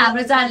सक्दैन,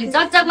 हाम्रो चार्ली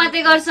चकचक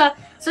मात्रै गर्छ।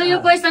 सो यो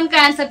क्वेसनको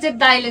एन्सर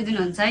चाहिँ दाइले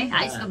दिनुहुन्छ है,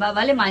 आइसको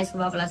बाबाले। म आइसको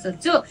बाबालाई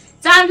सोध्छु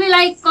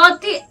चार्लीलाई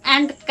कति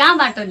एन्ड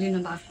कहाँबाट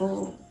लिनु भएको?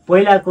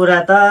 पहिला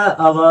कुरा त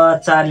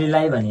अब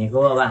चार्लीलाई भनेको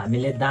अब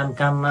हामीले दाम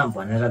काममा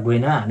भनेर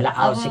गएन, हामीलाई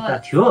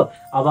आवश्यकता थियो।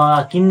 अब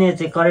किन्ने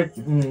चाहिँ करेक्ट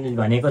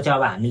भनेको चाहिँ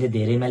अब हामीले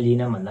धेरैमा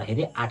लिन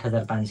भन्दाखेरि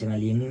 8500मा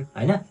लियौँ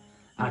होइन,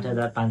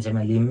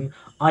 8500मा लियौँ।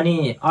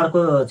 अनि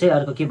अर्को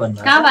के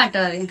भन्नुहुन्छ,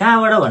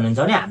 कहाँबाट भन्नुहुन्छ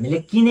भने हामीले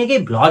किनेकै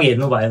भ्लग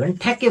हेर्नुभयो भने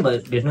ठ्याक्कै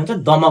भेट्नुहुन्छ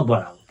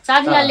दमकबाट।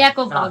 चार्लीलाई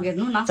ल्याएको भ्लग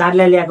हेर्नु न,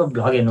 चार्लीलाई ल्याएको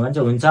भ्लग हेर्नु भने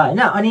चाहिँ हुन्छ होइन।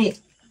 अनि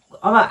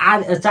अब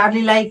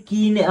चार्लीलाई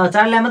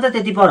मात्रै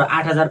त्यति पर्यो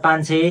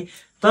 8500,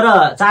 तर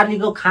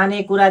चार्लीको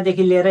खाने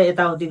कुरादेखि लिएर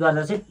यताउति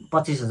गर्दा चाहिँ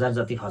 25,000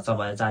 जति खर्च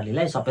भयो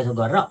चार्लीलाई सबै थोक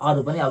गरेर।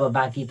 अरू पनि अब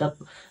बाँकी त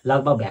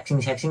लगभग भ्याक्सिन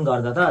स्याक्सिन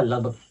गर्दा त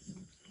लगभग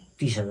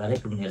 30,000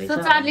 पुग्ने रहेछ।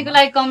 चार्लीको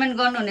लागि कमेन्ट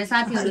गर्नुहुने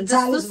साथी हुनुहुन्छ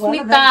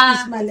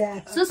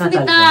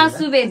सुस्मिता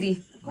सुवेदी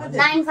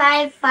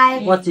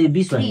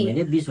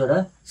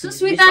 9555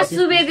 सुस्मिता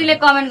सुवेदीले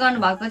कमेन्ट गर्नु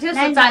भएको थियो।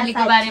 सो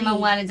चार्लीको बारेमा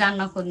उहाँले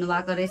जान्न खोज्नु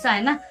भएको रहेछ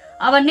होइन।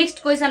 अब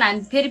नेक्स्ट क्वेसन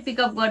हामी फेरि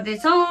पिकअप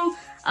गर्दैछौँ।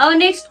 अब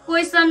नेक्स्ट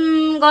क्वेसन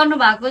गर्नु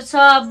भएको छ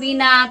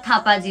बिना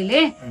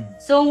थापाजीले।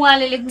 सो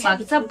उहाँले लेख्नु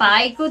भएको छ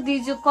भाइको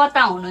दिजु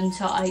कता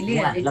हुनुहुन्छ अहिले?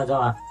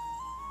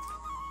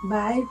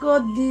 भाइको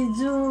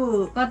दिजु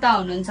कता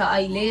हुनुहुन्छ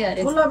अहिले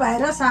अरे? ठुलो भाइ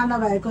र सानो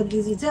भाइको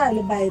दिजु चाहिँ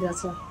अहिले बाहिर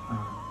छ,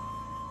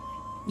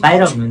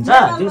 बाहिर हुनुहुन्छ,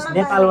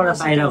 नेपालबाट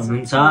बाहिर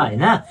हुनुहुन्छ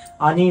होइन।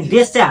 अनि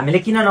देश चाहिँ हामीले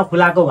किन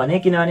नखुलाएको भने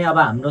किनभने अब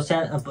हाम्रो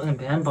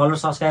फ्यान फलोवर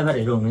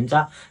सब्सक्राइबरहरू हुनुहुन्छ,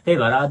 त्यही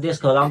भएर देश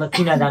खोलाउँदा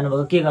किन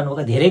जानुभएको के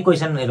गर्नुभएको धेरै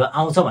क्वेसनहरू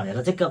आउँछ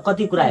भनेर चाहिँ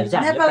कति कुराहरू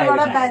चाहिँ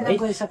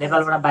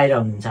नेपालबाट बाहिर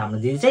हुनुहुन्छ हाम्रो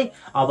दिदी चाहिँ।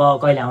 अब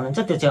कहिले आउनुहुन्छ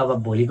त्यो चाहिँ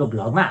अब भोलिको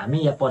भ्लगमा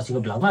हामी या पर्सिको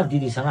भ्लगमा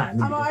दिदीसँग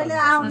हामी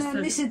अहिले आउने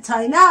निश्चित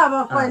छैन,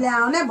 अब कहिले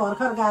आउने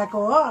भर्खर गएको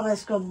हो, अब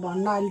यसको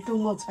भन्न अहिले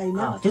टुङ्गो छैन,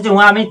 त्यो चाहिँ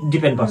उहाँमै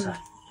डिपेन्ड पर्छ,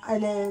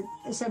 अहिले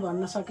यसै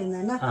भन्न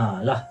सकिँदैन।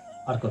 ल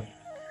अर्को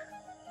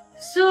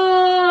सो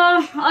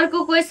अर्को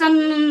क्वेसन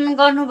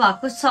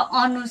गर्नुभएको छ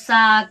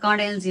अनुषा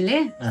कणेलजीले।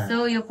 सो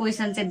यो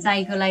क्वेसन चाहिँ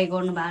दाईको लागि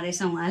गर्नुभएको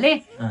रहेछ उहाँले।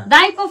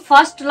 दाईको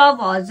फर्स्ट लभ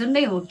हजुर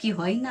नै हो कि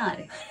होइन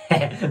अरे?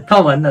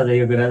 भन्नु त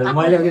यो कुरा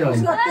मैले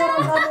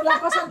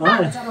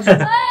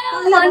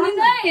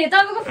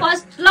तपाईँको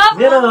फर्स्ट लभ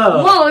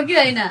म हो कि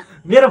होइन?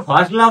 मेरो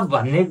फर्स्ट लभ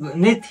भन्ने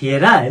नै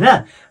थिएन होइन।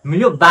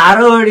 यो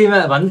 12 ओडीमा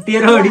भन्नु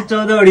 13 ओडी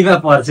 14 ओडीमा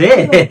पर्छ है।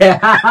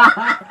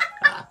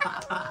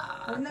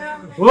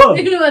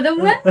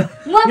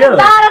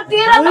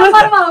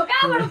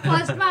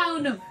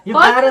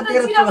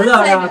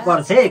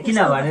 पर्छ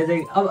किनभने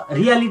चाहिँ अब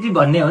रियालिटी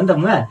भन्ने हो नि त।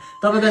 मुवा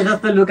तपाईँको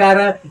जस्तो लुकाएर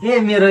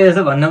मेरो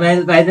यसो भन्न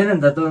पाइँदैन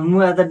नि त।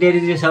 मुवा त डेली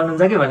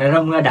रिसाउनुहुन्छ कि भनेर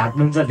मुवा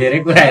ढाक्नुहुन्छ धेरै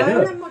कुराहरू।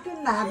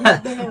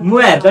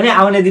 मुवाहरूको नि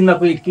आउने दिनमा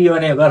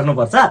QnA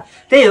गर्नुपर्छ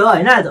त्यही हो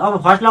होइन। अब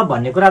फर्स्ट लभ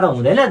भन्ने कुरा त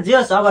हुँदैन।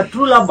 जस अब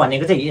ट्रु लभ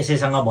भनेको चाहिँ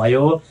यसैसँग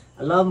भयो।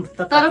 लभ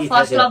तर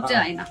फर्स्ट लभ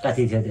चाहिँ होइन।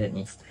 कति थियो त्यो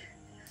नि?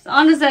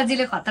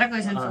 अनुसारजीले खतरा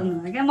क्वेसन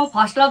सोध्नुभयो क्या। म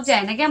फर्स्ट लभ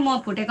चाहिँ होइन क्या,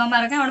 म फुटेको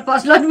मार क्या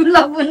फर्स्ट लभ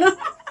हुनु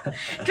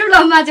ट्रु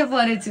लभमा चाहिँ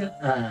परेछु।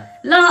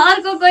 ल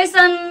अर्को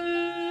क्वेसन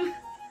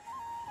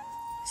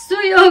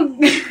सुयो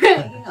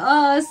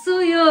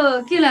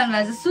के लानु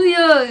भएको छ?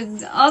 सुयो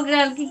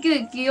अग्राल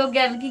कि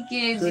योग्याल कि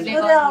केजीले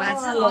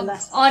गर्नुभएको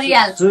छ।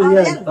 अरियाल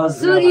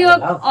सूर्य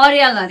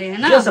अरियाल अरे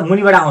होइन।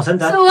 मुनिबाट आउँछ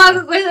नि त।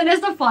 उहाँको क्वेसन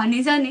यस्तो फनी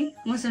छ नि,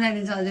 म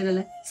सुनाइदिन्छु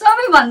हजुरलाई।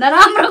 सबैभन्दा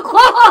राम्रो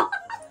को?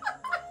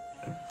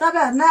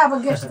 तपाईहरुले अब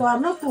गेस्ट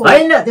गर्नु को?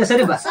 हैन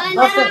त्यसरी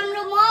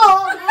राम्रो म हो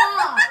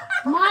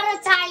म र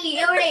चाली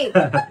एउटै।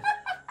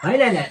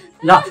 हैन हैन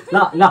ल ल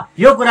ल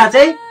यो कुरा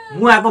चाहिँ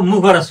मुवाको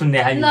मुखबाट सुन्ने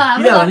हामी।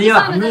 किनभने यो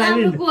हाम्रो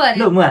लागि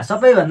ल मुवा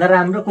सबैभन्दा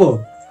राम्रो को?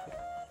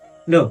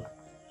 ल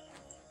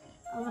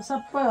अब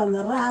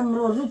सबैभन्दा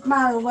राम्रो रूपमा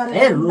गरे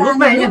ए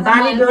रूपमा हैन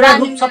बानी बेहोरा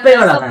रूप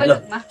सबैबाट ल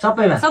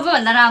सबैमा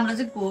सबैभन्दा राम्रो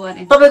चाहिँ को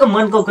अरे? तपाईको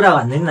मनको कुरा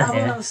भन्दिन न।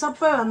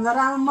 सबैभन्दा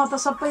राम्रो म त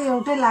सबै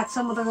एउटै लाग्छ।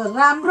 म त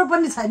राम्रो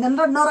पनि छैन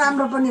र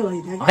नराम्रो पनि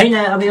होइन। हैन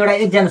अब एउटा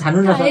एकजना छान्नु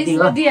न सकी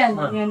हो।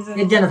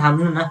 एकजना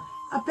थाम्नु न।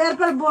 पेर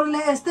पेर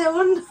बोल्ने यस्तै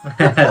हुन्।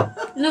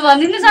 लु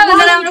भनिदिनु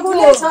सबैभन्दा राम्रो को?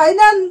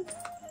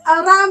 छैनन्।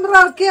 अब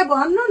राम्रो के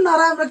भन्नु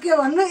नराम्रो के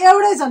भन्नु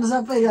एउटै छन्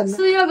सबैजना।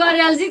 सुयो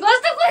गरिहाल्छ।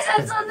 कस्तो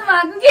क्वेसन सोध्नु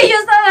भएको कि यो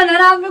सबैभन्दा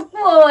राम्रो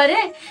को हो अरे?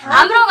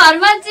 हाम्रो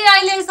घरमा चाहिँ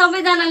अहिले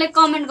सबैजनाले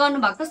कमेन्ट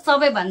गर्नुभएको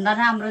सबैभन्दा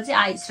राम्रो चाहिँ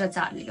आयुष र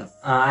चार्ली हो।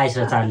 आयुष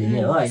र चार्ली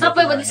नै हो।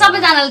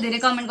 सबैजनाले धेरै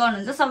कमेन्ट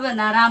गर्नुहुन्छ।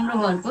 सबैभन्दा राम्रो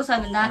घरको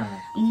सबैभन्दा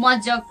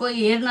मजाको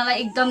हेर्नलाई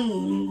एकदम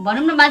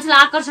भनौँ न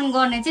मान्छेलाई आकर्षण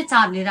गर्ने चाहिँ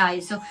चार्ली र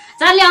आयुष हो।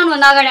 चार्ली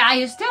आउनुभन्दा अगाडि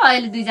आयुष थियो,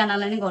 अहिले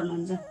दुईजनालाई नै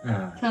गर्नुहुन्छ।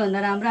 सबैभन्दा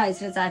राम्रो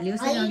आयुष र चार्ली हो।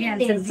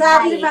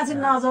 चार्ली मान्छे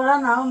नजोडा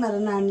न मेरो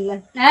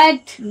नानीलाई।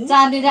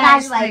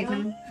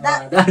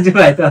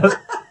 दाजुभाइ त।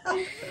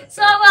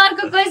 सब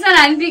अर्को क्वेसन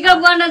हामी पिकअप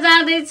गर्न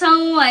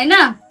जाँदैछौँ होइन।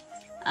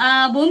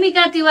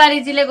 भूमिका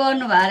तिवारीजीले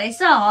गर्नुभएको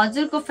रहेछ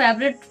हजुरको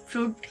फेभरेट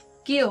फ्रुट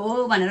के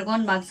हो भनेर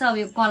गर्नुभएको छ। अब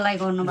यो कसलाई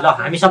गर्नुभएको? ल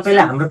हामी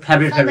सबैलाई हाम्रो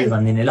फेभरेट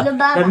भन्दिने। ल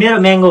मेरो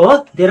म्याङ्गो हो,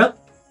 तेरो?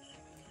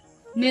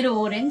 मेरो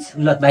ओरेन्ज।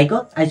 ल भाइको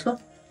आइसको?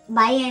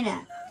 भाइ हैन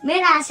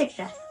मेरो आशिक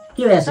छ।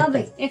 के हो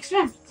सबै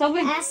एक्स्ट्रा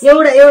सबै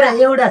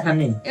एउटा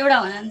थाम्ने। एउटा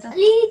भन्छ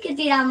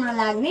अलिकति राम्रो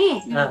लाग्ने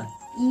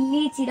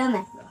लिची र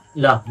म्याङ्गो।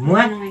 ल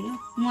मुवा?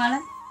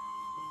 मुवालाई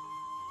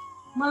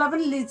मलाई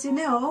पनि लिची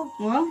नै हो।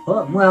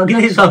 हो म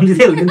अघिले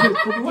सम्झिदै हुन्छु।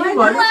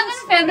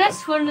 फेभरेट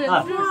फुड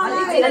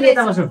मलाई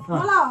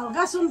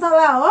हल्का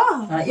सुन्तला हो।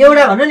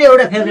 एउटा भन्नु नि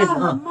एउटा फेभरेट।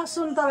 म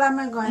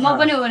सुन्तलामै गएँ। म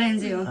पनि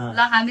ओरेन्जै हो। ल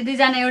हामी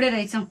दुईजना एउटै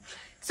रहेछौँ।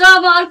 सो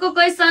अब अर्को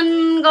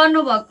क्वेसन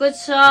गर्नुभएको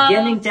छ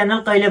गेमिङ च्यानल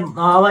कहिले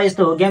अब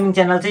यस्तो हो गेमिङ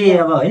च्यानल चाहिँ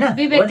अब होइन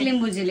विवेक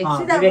लिम्बुजीले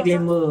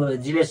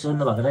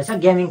सोध्नु भएको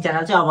रहेछ। गेमिङ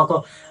च्यानल चाहिँ अबको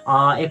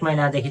 1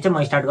 महिनादेखि चाहिँ म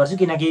स्टार्ट गर्छु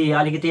किनकि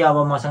अलिकति अब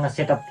मसँग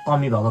सेटअप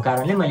कमी भएको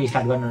कारणले मैले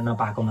स्टार्ट गर्न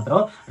नपाएको मात्र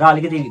हो र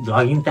अलिकति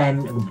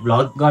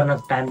भ्लग गर्न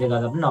टाइमले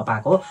गर्दा पनि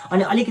नपाएको।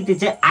 अनि अलिकति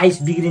चाहिँ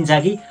आइस बिग्रिन्छ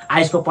कि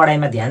आइसको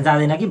पढाइमा ध्यान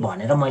जाँदैन कि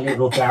भनेर मैले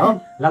रोक्या हो।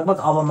 लगभग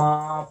अब म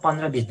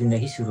 15-20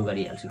 दिनदेखि सुरु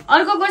गरिहाल्छु।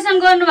 अर्को क्वेसन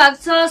गर्नुभएको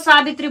छ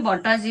सावित्री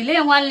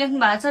भट्टजीले। उहाँले लेख्नु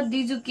भएको छ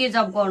दिजु के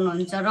जब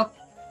गर्नुहुन्छ र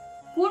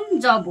कुन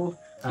जब हो?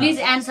 Please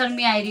answer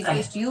me I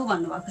request you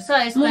भन्नुभएको छ।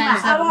 यसको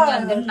एन्सर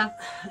गरिदिनु न।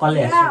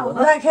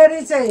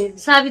 हुँदाखेरि चाहिँ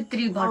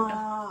सावित्री भट्ट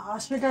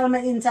हस्पिटलमा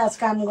इन्चार्ज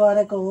काम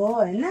गरेको हो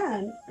होइन।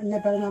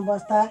 नेपालमा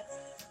बस्दा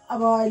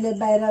अब अहिले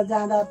बाहिर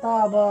जाँदा त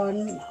अब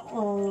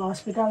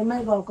हस्पिटलमै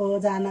गएको हो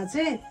जान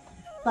चाहिँ।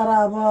 तर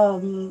अब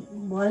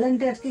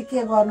भोलिन्टियर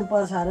के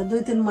गर्नुपर्छ अरे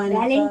 2-3 महिना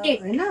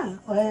होइन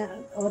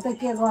हो त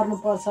के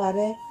गर्नुपर्छ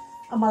अरे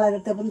मलाई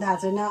त त्यो पनि थाहा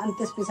छैन। अनि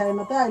त्यस पछाडि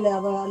मात्रै अहिले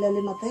अब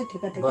अलिअलि मात्रै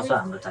ठिक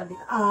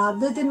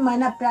 2-3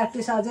 महिना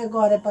प्र्याक्टिस अझै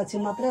गरेपछि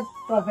मात्रै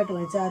प्रफिट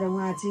हुन्छ अरे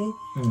उहाँ चाहिँ।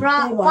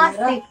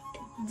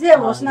 जे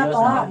होस् न त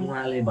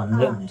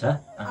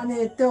अनि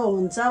त्यो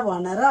हुन्छ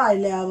भनेर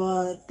अहिले अब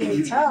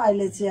त्यही छ।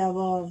 अहिले चाहिँ अब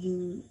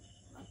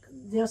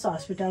जे होस्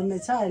हस्पिटलमै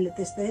छ अहिले।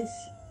 त्यस्तै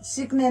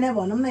सिक्ने नै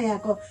भनौँ न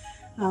यहाँको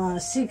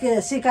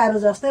सिकारु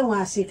जस्तै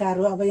उहाँ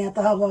सिकारु। अब यहाँ त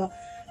अब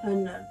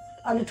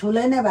अलिक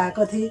ठुलै नै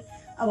भएको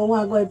थिए। अब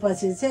उहाँ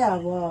गएपछि चाहिँ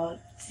अब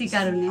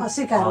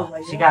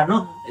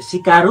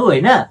सिकारू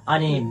होइन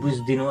अनि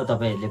बुझिदिनु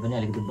तपाईहरुले पनि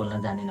अलिकति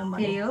बोल्न जानेनन्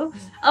भने त्यही हो।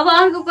 अब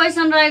अर्को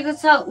क्वेसन रहेको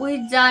छ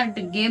विजार्ड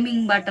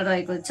गेमिङबाट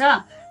रहेको छ।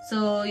 सो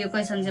यो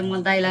क्वेसन चाहिँ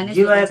म दाइलाई नै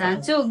सोध्न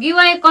चाहन्छु,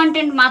 गिभअवे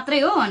कन्टेन्ट मात्रै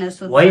हो भनेर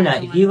सोध्नु होइन।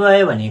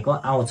 गिभअवे भनेको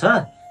आउँछ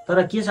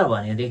तर के छ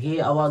भनेदेखि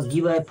अब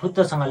गिभअवे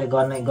फुत्तसँगले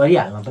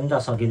गरिहाल्न पनि त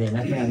सकिँदैन,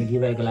 किनभने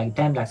गिभअवेको लागि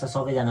टाइम लाग्छ।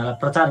 सबैजनालाई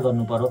प्रचार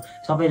गर्नु पर्यो,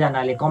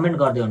 सबैजनाले कमेन्ट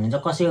गर्दै हुनुहुन्छ,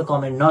 कसैको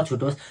कमेन्ट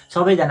नछुटोस्।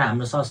 सबैजना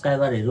हाम्रो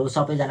सब्सक्राइबरहरू,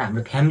 सबैजना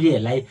हाम्रो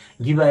फ्यामिलीहरूलाई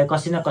गिभअवे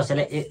कसै न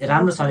कसैलाई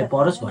राम्रोसँगले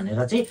परोस्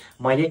भनेर चाहिँ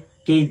मैले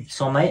केही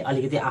समय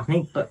अलिकति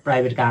आफ्नै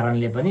प्राइभेट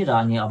कारणले पनि र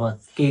अनि अब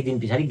केही दिन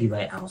पछाडि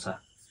गिभअवे आउँछ।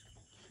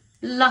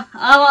 ल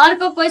अब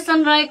अर्को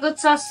क्वेसन रहेको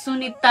छ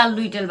सुनिता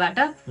लुइटेलबाट।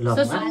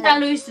 सो सुनिता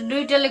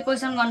लुइटेलले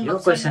क्वेसन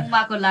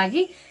गर्नुभएको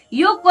लागि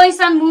यो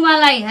क्वेसन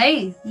मुमालाई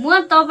है, म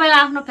तपाईलाई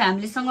आफ्नो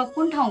फ्यामिलीसँग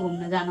कुन ठाउँ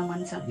घुम्न जान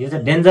मन छ? यो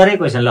चाहिँ डेन्जरै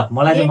क्वेसन। ल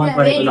मलाई चाहिँ मन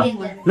परेको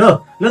ल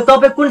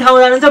तपाईँ कुन ठाउँ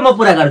जानुहुन्छ म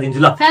पुरा गरिदिन्छु।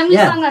 ल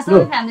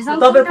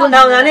तपाईँ कुन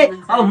ठाउँ जाने?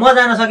 अब म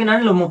जान सकिन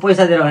भने ल म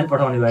पैसा दिएर पनि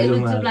पठाउने भयो।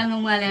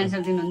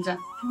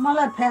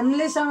 मलाई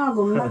फ्यामिलीसँग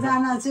घुम्न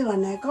जान चाहिँ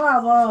भनेको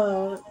अब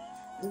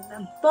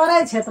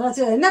तराई क्षेत्र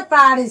चाहिँ होइन,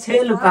 पहाडी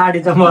क्षेत्र।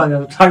 पहाडी त म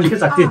चढ्नै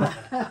सक्दिनँ।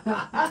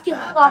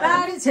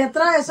 पहाडी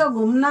क्षेत्र यसो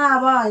घुम्न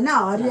अब होइन,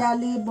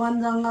 हरियाली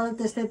वन जङ्गल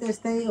त्यस्तै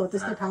त्यस्तै हो,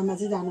 त्यस्तै ठाउँमा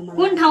चाहिँ जानु मन।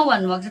 कुन ठाउँ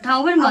भन्नुभएको छ?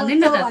 ठाउँ पनि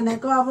भन्दिनु न त।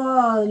 भनेको अब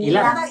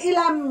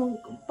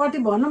इलामपट्टि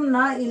भनौँ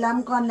न,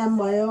 इलाम कन्याम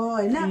भयो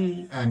होइन,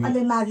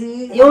 अलि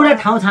माथि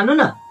एउटा ठाउँ छान्नु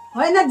न।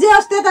 होइन जे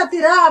होस्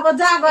त्यतातिर अब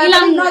जहाँ गए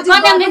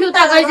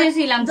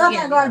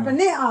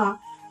पनि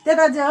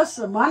त्यता जे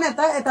होस् भने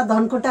त यता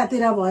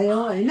धनकुटातिर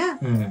भयो होइन,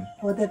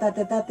 हो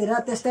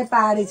त्यतातिर त्यस्तै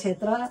पहाडी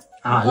क्षेत्र।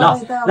 ल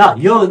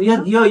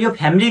यो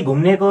फ्यामिली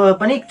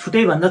घुम्नेको पनि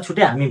छुट्टै भन्दा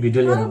छुट्टै हामी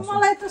भिडियो लिएर आउँछौँ।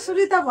 मलाई त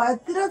सुनिता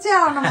भएतिर चाहिँ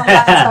आउनु मन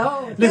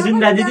लाग्छ। ल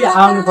सुनिता दिदी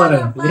आउनु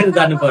पर्यो, लिएर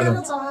जानु पर्यो।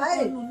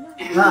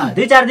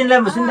 2-4 दिनलाई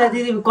सुनिता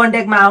दिदी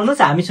कन्ट्याक्टमा आउनुहोस्,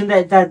 हामी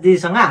सुनिता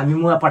दिदीसँग हामी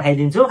मुवा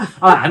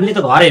पठाइदिन्छौँ। अब हामीले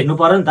त घर हेर्नु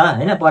पर्यो नि त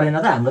होइन, परेन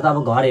त हाम्रो त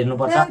अब घर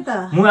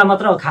हेर्नुपर्छ। मुवा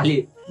मात्र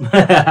खाली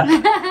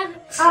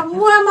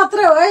मुवा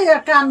मात्रै हो है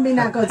यो काम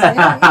बिनाको चाहिँ,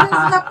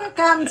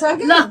 काम छ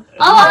कि। ल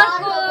अब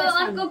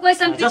अर्को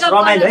क्वेसन पिकअप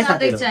गर्न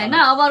जाँदैछ होइन।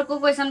 अब अर्को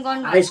क्वेसन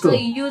गर्नु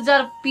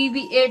युजर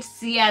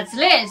PB8CH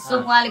ले। सो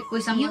उहाँले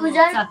क्वेसन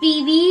युजर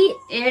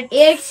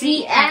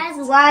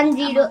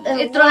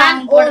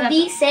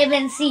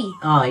PB8CH10OB7C।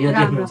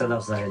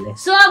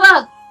 सो अब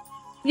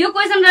यो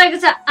क्वेसन रहेको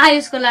छ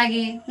आयुषको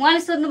लागि। उहाँले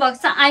सोध्नु भएको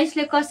छ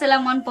आयुषले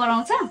कसैलाई मन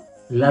पराउँछ?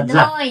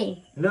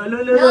 अलि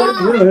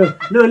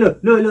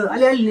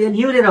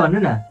निहुरेर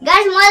भन्नु न।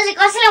 गाइस मलाई चाहिँ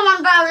कसैलाई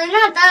मन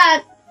पर्दैन तर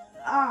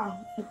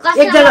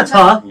एकजना छ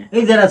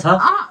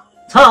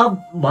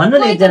भन्नु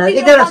न। एकजना छ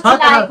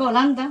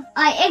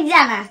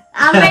एकजना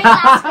हाम्रो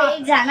क्लासको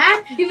एकजना।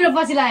 तिम्रो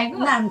पछि लागेको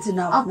नाम चाहिँ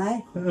नभन्नु है।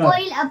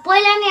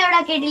 पहिला नै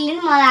एउटा केटीले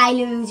नि मलाई आई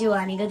लभ यु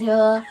भनेको थियो।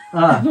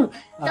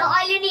 त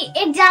अहिले नि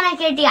एकजना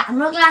केटी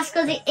हाम्रो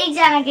क्लासको चाहिँ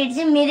एकजना केटी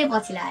चाहिँ मेरै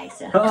पछि लागेको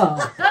छ।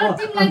 तर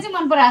तिमीलाई चाहिँ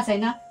मन पराएको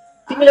छैन?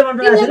 तिमीले मन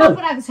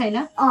पराएको छैन?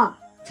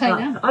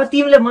 छैन। अब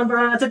तिमीले मन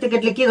पराएको छ त्यो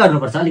केटीले के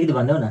गर्नुपर्छ अलिकति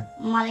भन्देऊ न।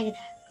 मलाई के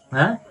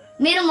थाहा,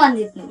 मेरो मन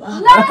जित्नु भयो।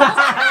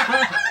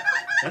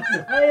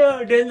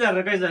 आयो डेन्जर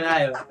क्वेसन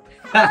आयो।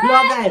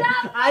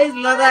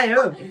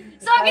 लगायो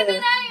सकिँदैन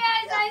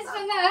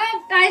आइससँग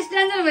टाइस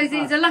डेन्जर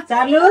भइसकेछ। ल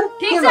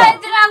चालु ठिक छ,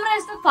 यति राम्रो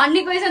यस्तो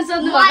फन्नी क्वेसन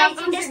सोध्नु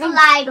भएको त्यस्तो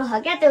लागेको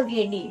छ क्या त्यो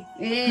केटी।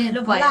 ए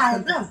ल भयो।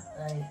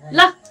 ल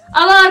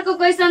अब अर्को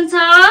क्वेसन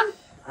छ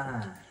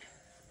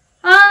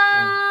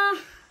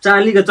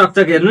चार्लीको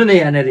चकचक हेर्नु न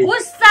यहाँनिर।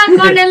 उषा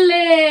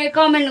कनेलले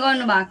कमेन्ट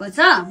गर्नु भएको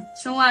छ।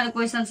 सो उहाँले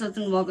क्वेसन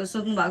सोध्नु भएको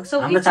छ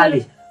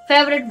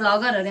फेभरेट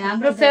ब्लगर अरे,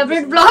 हाम्रो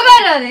फेभरेट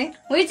ब्लगर अरे।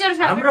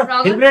 हाम्रो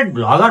फेभरेट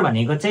ब्लगर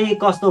भनेको चाहिँ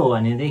कस्तो हो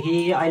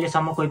भनेदेखि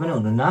अहिलेसम्म कोही पनि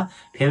हुनुहुन्न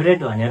फेभरेट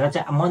भनेर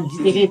चाहिँ मन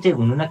जितेकै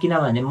चाहिँ हुनुहुन्न,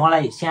 किनभने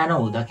मलाई सानो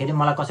हुँदाखेरि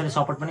मलाई कसैले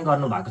सपोर्ट पनि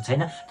गर्नु भएको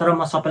छैन, तर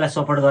म सबैलाई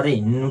सपोर्ट गरेर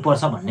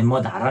हिँड्नुपर्छ भन्ने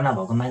म धारणा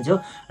भएको मान्छे हो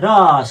र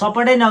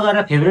सपोर्टै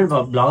नगरेर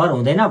फेभरेट ब्लगर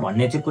हुँदैन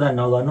भन्ने चाहिँ कुरा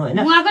नगर्नु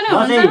होइन।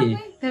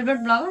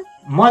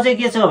 म चाहिँ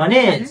के छ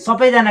भने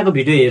सबैजनाको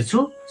भिडियो हेर्छु,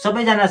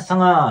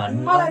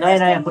 सबैजनासँग नयाँ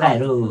नयाँ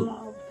कुराहरू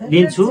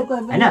लिन्छु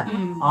होइन।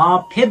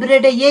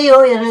 फेभरेट यही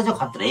हो, यसले चाहिँ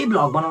खत्रै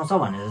भ्लग बनाउँछ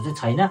भनेर चाहिँ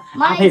छैन।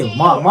 आफै हो,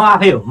 म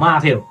आफै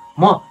हो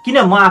किन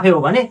म आफै हो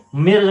भने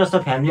मेरो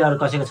जस्तो फ्यामिली अरू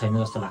कसैको छैन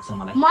जस्तो लाग्छ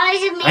मलाई।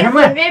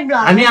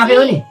 हामी आफै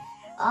हो नि,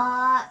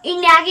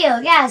 इन्डियाकै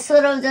हो क्या।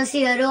 सौरभ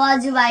जोशीहरू,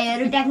 अजु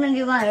भाइहरू,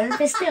 टेक्नोलोजीहरू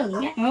त्यस्तै हो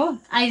क्या।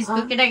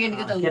 आयुषको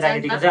केटाकेटीको त हुन्छ।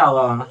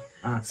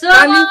 सो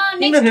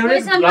नेक्स्ट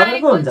क्वेसन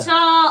रहेको छ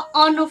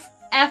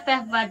अनुफ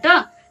FF बाट।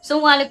 सो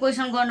उहाँले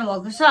क्वेसन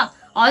गर्नुभएको छ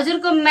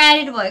हजुरको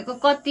म्यारिड भएको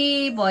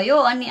कति भयो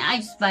अनि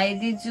आयुष भाइ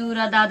दिजु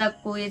र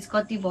दादाको एज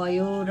कति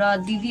भयो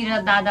र दिदी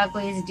र दादाको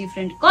एज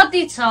डिफरेन्ट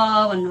कति छ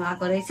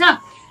भन्नुभएको रहेछ।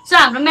 सो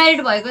हाम्रो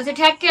म्यारिड भएको चाहिँ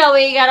ठ्याक्कै अब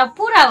 11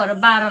 पुरा भएर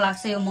 12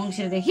 लाग्छ यो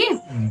मङ्सिरदेखि,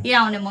 यो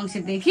आउने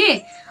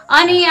मङ्सिरदेखि।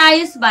 अनि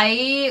आयुष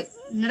भाइ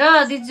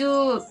र दिजु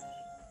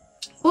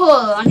को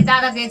अनि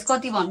दादाको एज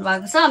कति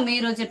भन्नुभएको छ।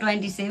 मेरो चाहिँ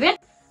 27,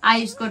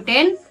 आयुषको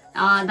 10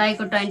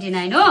 दाईको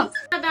 29 हो।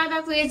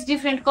 दादाको एज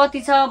डिफरेन्ट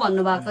कति छ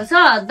भन्नुभएको छ।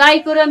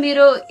 दाईको र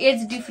मेरो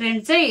एज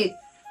डिफरेन्ट चाहिँ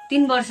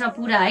 3 वर्ष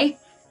पुरा है,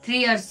 3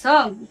 इयर्स छ।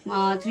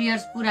 3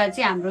 इयर्स पुरा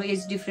चाहिँ हाम्रो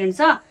एज डिफरेन्ट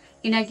छ,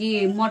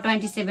 किनकि म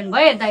 27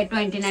 भए, दाई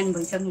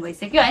 29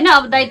 भइसक्यो होइन।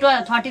 अब दाई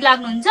 30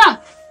 लाग्नुहुन्छ,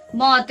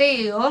 म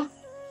त्यही हो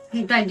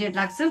 28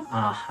 लाग्छु।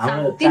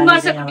 3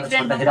 वर्षको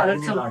डिफरेन्टमा फरक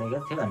छ।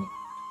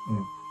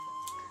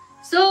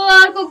 सो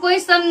अर्को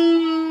क्वेसन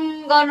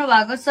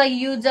गर्नुभएको छ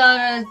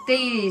युजर,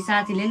 त्यही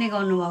साथीले नै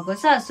गर्नुभएको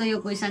छ। सो यो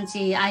क्वेसन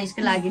चाहिँ आयुषको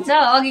लागि छ,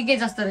 अघिकै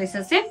जस्तो रहेछ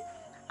सेम।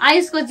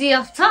 आयुषको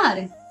जिएफ छ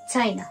अरे?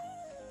 छैन।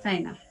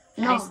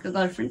 आयुषको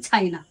गर्लफ्रेन्ड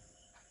छैन।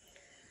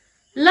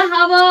 ल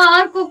अब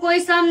अर्को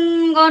क्वेसन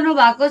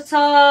गर्नुभएको छ,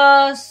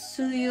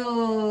 यो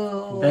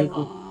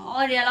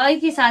अरियाल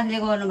कि साथीले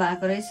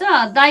गर्नुभएको रहेछ।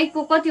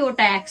 दाईको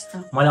कतिवटा एक्स छ?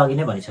 मैले अघि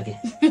नै भनिसकेँ।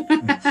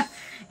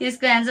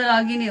 यसको एन्सर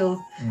अघि नै हो।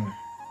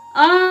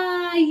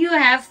 यु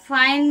हेभ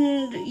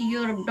फाइन्ड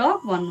योर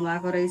डग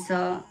भन्नुभएको रहेछ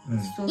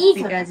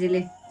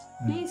सोतिकाजीले।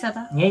 यही छ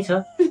त? यही छ।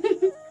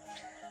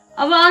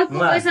 अब अर्को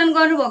क्वेसन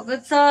गर्नुभएको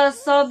छ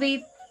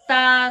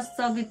सबिता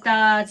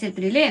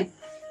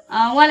छेत्रीले।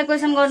 उहाँले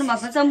क्वेसन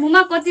गर्नुभएको छ,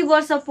 मुमा कति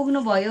वर्ष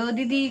पुग्नु भयो,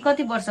 दिदी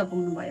कति वर्ष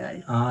पुग्नु भयो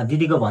अरे?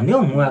 दिदीको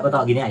भनिदिउँ, मुवाको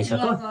त अघि नै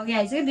आइसक्यो। अघि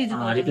आइसक्यो,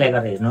 दिदीको रिप्लाई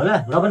गरेर हेर्नु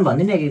होला। र पनि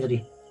भनिदिनु एकैचोटि।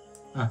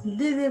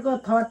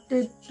 दिदीको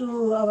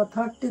 32 अब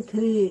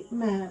 33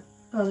 मा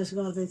प्रवेश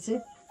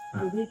गर्दैछ।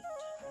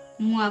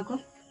 मुवाको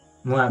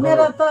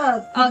मेरो त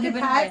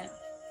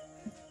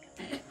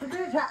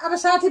अब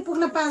 60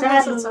 पुग्न 5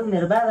 वर्ष छ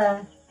मेरो बाबा।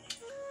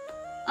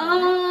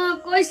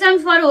 Question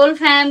for whole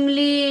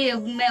family,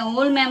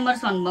 whole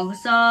members भन्नुभएको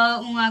छ।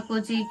 उहाँको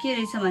चाहिँ के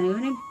रहेछ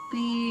भने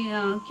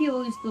के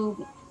हो यस्तो,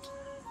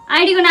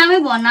 आइडीको नामै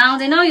भन्न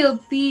आउँदैन, यो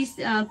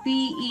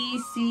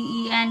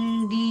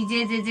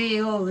PECENDJJJ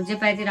हो, जे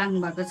पाइती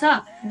राख्नु भएको छ।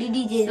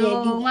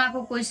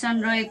 उहाँको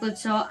क्वेसन रहेको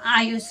छ,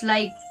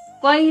 आयुषलाई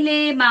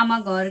कहिले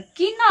मामा घर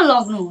किन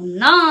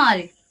लग्नुहुन्न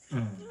अरे?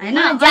 होइन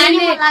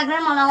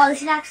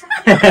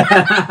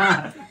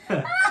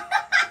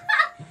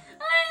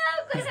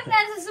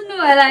सुन्नु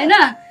भएर होइन।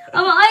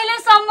 अब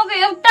अहिलेसम्मको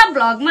एउटा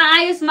भ्लगमा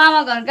आयुष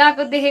मामा घर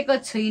गएको देखेको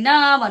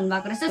छुइनँ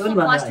भन्नुभएको रहेछ। सो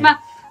फर्स्टमा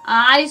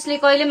आयुषले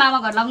कहिले मामा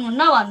घर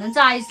लाग्नुहुन्न भन्नुहुन्छ।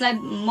 आयुषलाई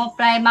म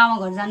प्राय मामा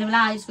घर जाने बेला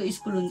आयुषको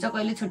स्कुल हुन्छ,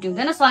 कहिले छुट्टी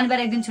हुँदैन, शनिबार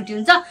एक दिन छुट्टी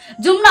हुन्छ।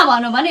 जाउँ न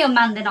भन्यो भने यो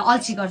मान्दैन,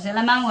 अल्छी गर्छ,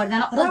 यसलाई मामा घर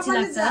जान अल्छी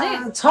लाग्छ अरे।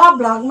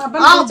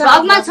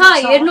 भ्लगमा छ,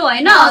 हेर्नु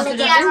होइन,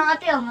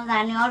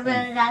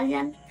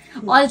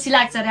 अल्छी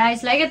लाग्छ अरे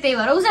आयुषलाई क्या, त्यही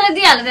भएर उसैले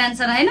दिइहाल्यो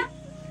एन्सर होइन।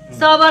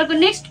 सो अब अर्को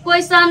नेक्स्ट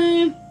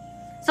क्वेसन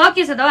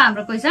सकिएछ त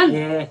हाम्रो क्वेसन।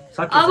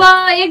 अब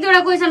एक दुईवटा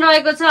क्वेसन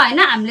रहेको छ होइन,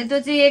 हामीले त्यो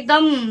चाहिँ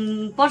एकदम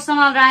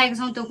पर्सनल राखेको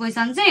छौँ। त्यो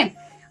क्वेसन चाहिँ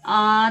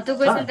त्यो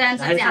क्वेसनको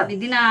एन्सर चाहिँ हामी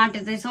दिन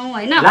आँटेछौँ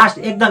होइन।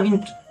 एकदम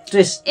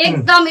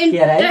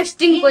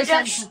इन्ट्रेस्टिङ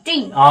क्वेसन,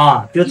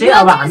 त्यो चाहिँ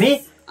अब हामी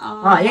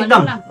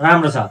एकदम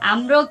राम्रो छ।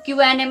 हाम्रो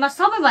QnA मा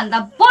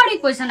सबैभन्दा बढी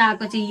क्वेसन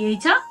आएको चाहिँ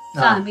यही छ,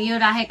 हामी यो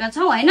राखेका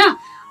छौँ होइन।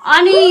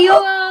 अनि यो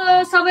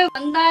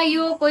सबैभन्दा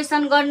यो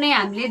क्वेसन गर्ने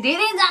हामीले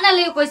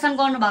धेरैजनाले यो क्वेसन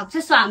गर्नु भएको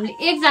छ। सो हामीले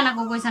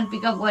एकजनाको क्वेसन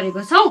पिकअप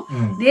गरेको छौँ,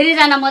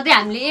 धेरैजना मध्ये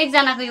हामीले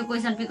एकजनाको यो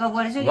क्वेसन पिकअप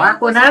गरेको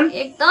छौँ।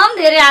 एकदम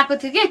धेरै आएको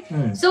थियो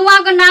कि। सो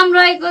उहाँको नाम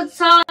रहेको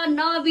छ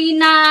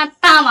नबिना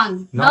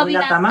तामाङ।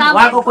 नबिना तामाङ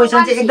उहाँको क्वेसन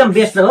चाहिँ एकदम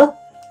बेस्ट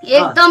हो,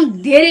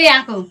 एकदम धेरै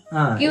आएको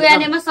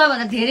QnA मा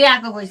सबैभन्दा धेरै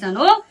आएको क्वेसन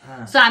हो।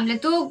 सो हामीले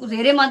त्यो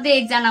धेरै मध्ये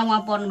एकजना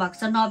उहाँ पढ्नु भएको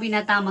छ,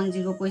 नबिना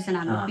तामाङजीको क्वेसन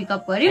हामीले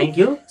पिकअप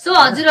गर्यौं। सो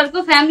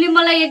हजुरहरूको फ्यामिली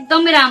मलाई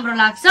एकदमै राम्रो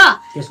लाग्छ।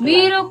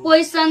 मेरो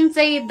क्वेसन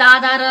चाहिँ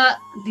दादा र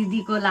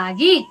दिदीको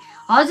लागि,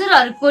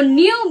 हजुरहरूको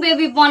न्यू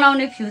बेबी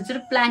बनाउने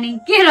फ्युचर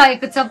प्लानिङ के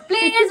रहेको छ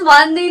प्लिज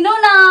भनिदिनु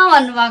न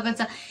भन्नुभएको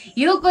छ।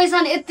 यो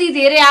क्वेसन यति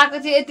धेरै आएको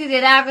थियो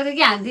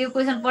कि हामीले यो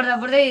क्वेसन पढ्दा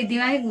पढ्दै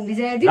दिमागै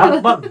घुमिसकेको थियो।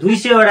 लगभग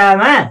 200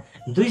 वटामा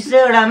 100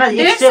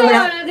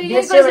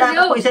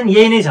 क्वेसन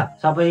यही नै छ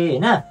सबै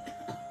होइन।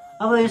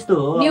 अब यस्तो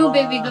हो, न्यू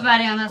बेबीको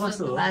बारेमा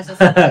कस्तो हो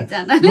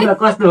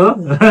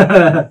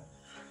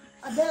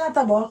बेला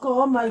त भएको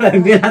हो, मैले त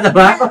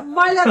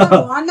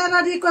भनेर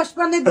रिक्वेस्ट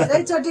पनि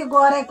धेरैचोटि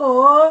गरेको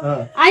हो।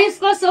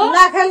 आयुष कसो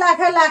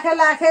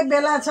लाखे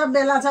बेला छ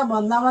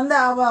भन्दा भन्दै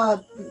अब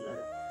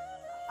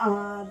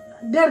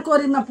 1.5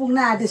 कोरीमा पुग्न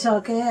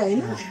आँटिसके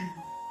होइन।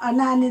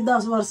 नानी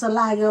 10 वर्ष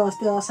लाग्यो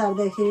अस्ति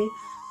असारदेखि,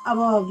 अब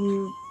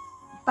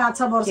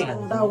 5-6 वर्ष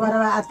हुँदा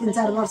गरेर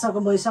 3-4 वर्षको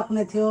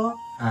भइसक्ने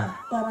थियो।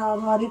 तर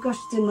अब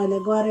रिक्वेस्ट चाहिँ मैले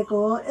गरेको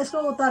हो, यसको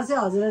उत्तर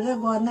चाहिँ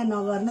हजुरहरूले गर्ने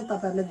नगर्ने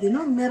तपाईँहरूले दिनु,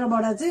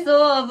 मेरोबाट चाहिँ।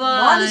 अब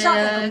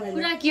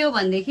कुरा के हो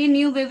भनेदेखि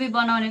न्यू बेबी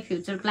बनाउने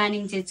फ्युचर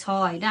प्लानिङ चाहिँ छ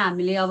होइन।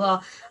 हामीले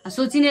अब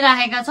सोचि नै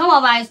राखेका छौँ।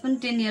 अब आयुष पनि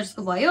 10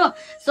 इयर्सको भयो।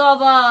 सो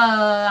अब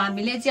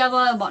हामीले चाहिँ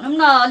अब भनौँ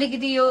न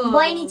अलिकति यो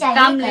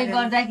कामले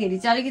गर्दाखेरि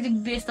चाहिँ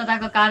अलिकति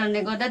व्यस्तताको कारणले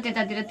गर्दा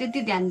त्यतातिर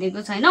त्यति ध्यान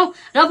दिएको छैनौँ,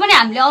 र पनि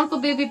हामीले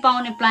अर्को बेबी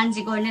पाउने प्लान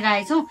चाहिँ गर्ने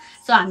राखेछौँ।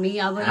 सो हामी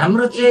अब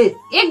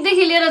 1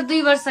 देखि लिएर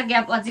 2 वर्ष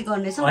ग्याप अझै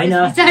गर्ने भन्दैछौ होइन,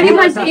 पछाडि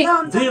मान्छे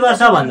 2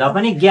 वर्ष भन्दा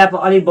पनि ग्याप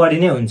अलिक बढी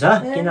नै हुन्छ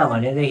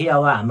किनभनेदेखि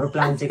अब हाम्रो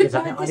प्लान चाहिँ के छ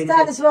भने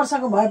 40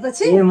 वर्षको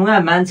भएपछि ए मुगा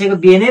मान्छेको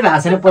बिहे नै भएको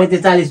छैन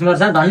 35-40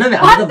 वर्ष धन्न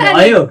हाम्रो त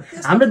भयो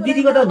हाम्रो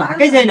दिदीको त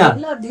भएकै छैन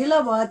ढिलो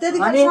भयो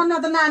त्यतिखेरसम्म त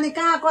नानी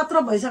कहाँ कत्रो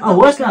भइसक्यो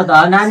होस् न त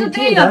नानी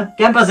ठिक छ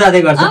क्याम्पस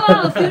जाँदै गर्छ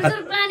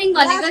फ्युचर प्लानिङ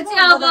भनेको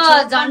चाहिँ अब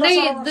झन्डै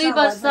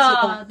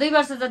 2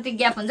 वर्ष जति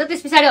ग्याप हुन्छ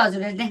त्यस पछाडि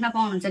हजुरले देख्न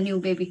पाउनुहुन्छ न्यू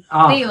बेबी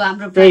त्यही हो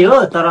हाम्रो त्यही हो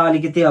तर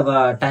अलिकति अब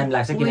टाइम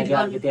लाग्छ किनकि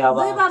अलिकति अब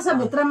 2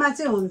 वर्षभित्रमा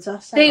चाहिँ हुन्छ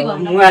त्यही भयो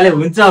मुगाले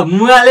हुन्छ अब 2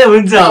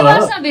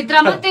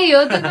 वर्षभित्रमा त्यही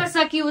हो 2 वर्ष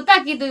कि उता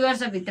कि 2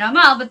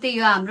 वर्षभित्रमा अब त्यही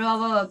हो हाम्रो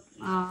अब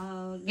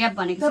ग्याप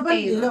भनेको चाहिँ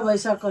त्यही ढिलो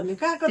भइसक्यो नि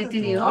कहाँको त्यति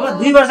नै हो अब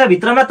 2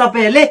 वर्षभित्रमा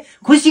तपाईँहरूले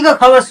खुसीको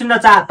खबर सुन्न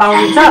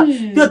पाउनुहुन्छ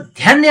त्यो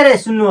ध्यान दिएर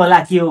सुन्नु होला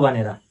के हो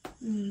भनेर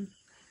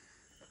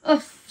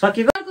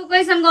सकेको अर्को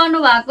क्वेसन गर्नु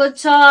भएको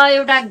छ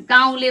एउटा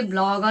गाउँले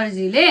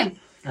भ्लगरजीले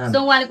सो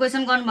उहाँले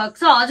क्वेसन गर्नुभएको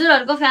छ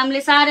हजुरहरूको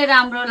फ्यामिली साह्रै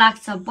राम्रो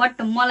लाग्छ बट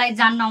मलाई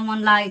जान्न मन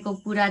लागेको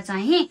कुरा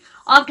चाहिँ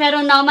अप्ठ्यारो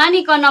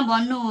नमानिकन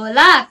भन्नु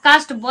होला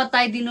कास्ट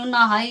बताइदिनु न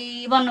है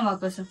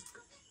भन्नुभएको छ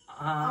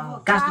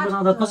कास्ट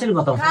बताउँदा कसरी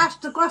बताउँ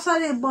कास्ट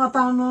कसरी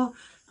बताउनु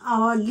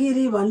अब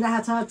गिरी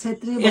भनिरहेको छ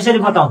छेत्री यसरी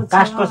बताउँ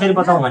कास्ट कसरी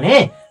बताउँ भने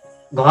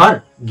घर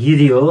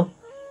गिरी हो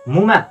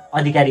मुमा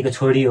अधिकारीको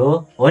छोरी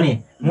हो नि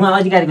मुमा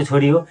अधिकारीको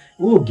छोरी हो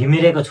ऊ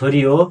घिमिरेको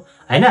छोरी हो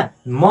होइन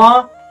म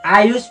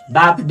आयुष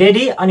बाप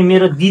डेडी अनि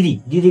मेरो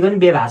दिदीको पनि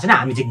बिहे भएको छैन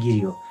हामी चाहिँ गिरी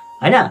हो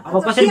होइन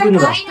अब कसरी बुझ्नु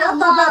भयो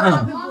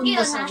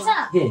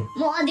म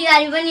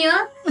अधिकारी पनि हो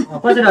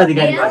कसरी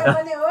अधिकारी भयो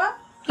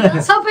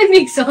सबै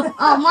मिक्स हो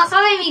म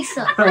सबै मिक्स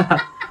हो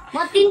म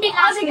तीनटै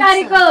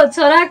अधिकारीको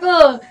छोराको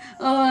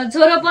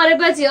छोरो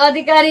परेपछि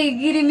अधिकारी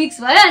गिरी मिक्स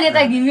भयो अनि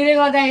यता घिमिरे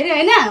गर्दाखेरि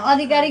होइन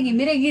अधिकारी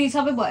घिमिरे गिरी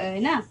सबै भयो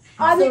होइन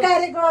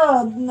अधिकारीको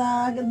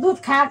दुध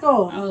खाएको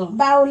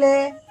बाउले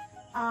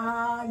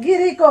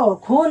गिरीको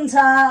खुन छ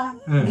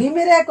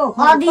घिमिरेको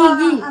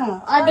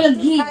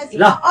ल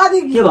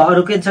के भयो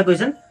अरू के छ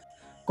क्वेसन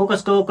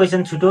कसको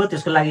क्वेसन छुट्यो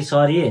त्यसको लागि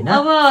सरी होइन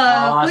अब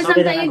क्वेसन त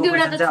एक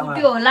दुईवटा त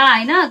छुट्यो होला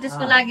होइन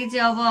त्यसको लागि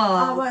चाहिँ अब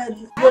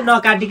यो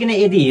नकाटिकन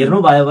यदि हेर्नु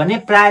भयो भने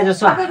प्राय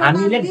जसो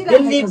हामीले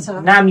डेली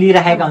नाम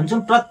लिइराखेका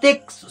हुन्छौँ प्रत्येक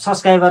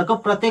सब्सक्राइबरको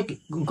प्रत्येक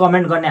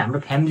कमेन्ट गर्ने हाम्रो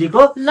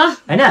फ्यामिलीको ल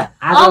होइन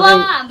अब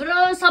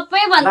हाम्रो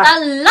सबैभन्दा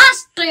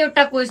लास्ट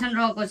एउटा क्वेसन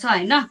रहेको छ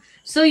होइन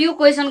सो यो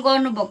क्वेसन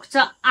गर्नुभएको छ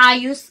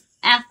आयुष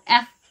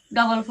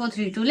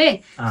FF4432 ले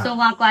सो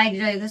उहाँको आइडी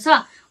रहेको छ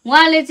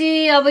उहाँले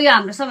चाहिँ अब यो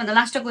हाम्रो सबभन्दा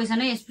लास्ट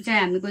क्वेसन हो यस पछाडि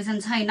हामी क्वेसन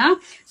छैन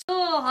सो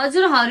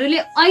हजुरहरूले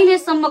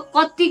अहिलेसम्म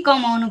कति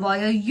कमाउनु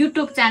भयो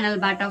युट्युब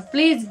च्यानलबाट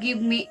please give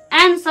me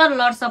answer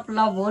lots of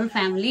love whole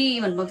family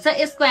भन्नुभएको छ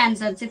यसको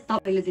एन्सर चाहिँ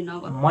तपाईँले दिनु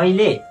अब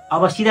मैले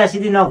अब सिधा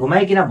सिधी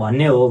नघुमाइकन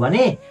भन्ने हो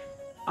भने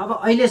अब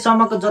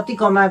अहिलेसम्मको जति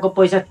कमाएको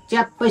पैसा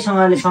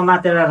च्याप्पैसँगले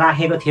समातेर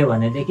राखेको थियो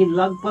भनेदेखि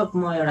लगभग म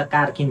एउटा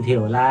कार किन्थेँ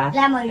होला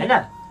होइन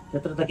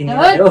त्यत्रो त किन्ने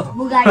भयो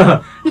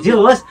जे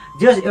होस्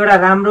एउटा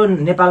राम्रो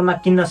नेपालमा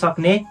किन्न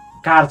सक्ने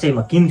कार चाहिँ म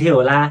किन्थेँ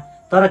होला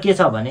तर के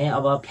छ भने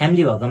अब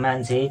फ्यामिली भएको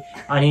मान्छे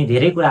अनि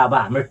धेरै कुरा अब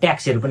हाम्रो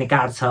ट्याक्सहरू पनि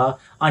काट्छ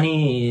अनि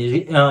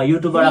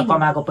युट्युबबाट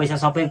कमाएको पैसा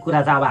सबै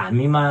कुरा त अब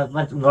हामीमा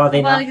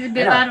गर्दैन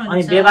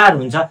अनि व्यवहार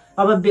हुन्छ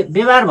अब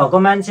व्यवहार भएको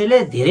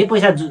मान्छेले धेरै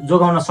पैसा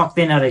जोगाउन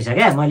सक्दैन रहेछ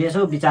क्या मैले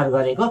यसो विचार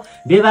गरेको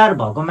व्यवहार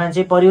भएको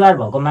मान्छे परिवार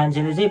भएको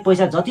मान्छेले चाहिँ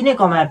पैसा जति नै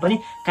कमाए पनि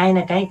काहीँ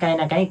न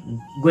काहीँ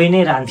गइ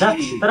नै रहन्छ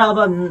तर अब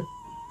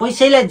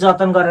पैसैलाई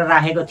जतन गरेर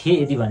राखेको थिए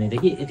यदि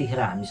भनेदेखि यतिखेर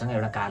हामीसँग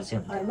एउटा कार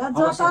चाहिँ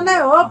जतनै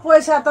हो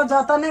पैसा त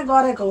जतनै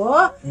गरेको हो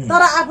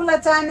तर आफूलाई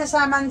चाहिने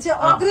सामान चाहिँ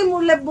अग्रिम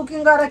मूल्य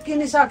बुकिङ गरेर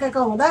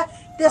किनिसकेको हुँदा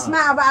त्यसमा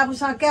अब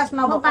आफूसँग क्यास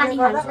नभएकोले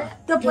गर्दा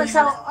त्यो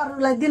पैसा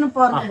अरूलाई दिनु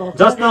पर्ने भयो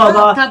जस्तो अब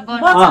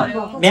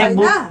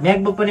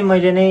म्याकबुक पनि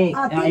मैले नै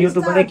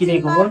युट्युबबाटै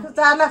किनेको हो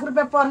 4 लाख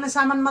रुपियाँ पर्ने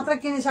सामान मात्र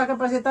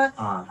किनिसकेपछि त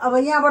अब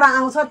यहाँबाट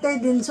आउँछ त्यही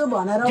दिन्छु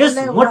भनेर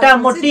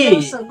मोटामोटी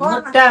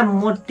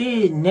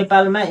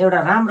नेपालमा एउटा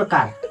राम्रो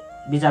कार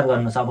विचार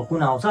गर्नुहोस् अब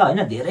कुन आउँछ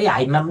होइन धेरै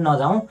हाइमा पनि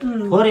नजाउँ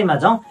थोरैमा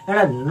जाउँ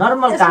एउटा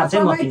नर्मल कार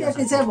चाहिँ म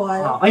किन्छु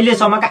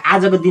अहिलेसम्मको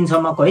आजको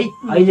दिनसम्मको है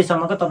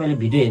अहिलेसम्मको तपाईँले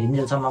भिडियो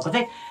हेरिन्जेलसम्मको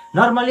चाहिँ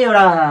नर्मली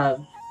एउटा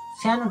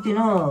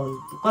सानोतिनो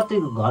कति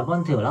घर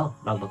बन्थ्यो होला हौ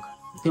लगभग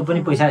त्यो पनि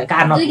पैसा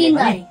कार नथ्यो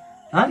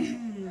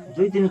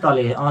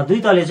दुई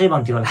तले चाहिँ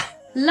बन्थ्यो होला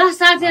ल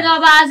साथीहरू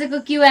अब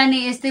आजको QnA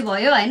यस्तै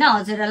भयो होइन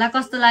हजुरहरूलाई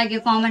कस्तो लाग्यो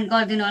कमेन्ट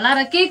गरिदिनु होला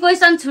र केही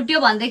क्वेसन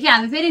छुट्यो भनेदेखि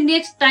हामी फेरि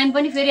नेक्स्ट टाइम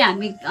पनि फेरि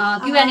हामी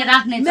QnA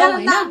राख्नेछौँ मेरो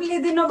नाम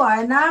लिदिनु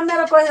भएन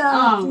मेरो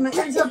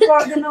एन्सर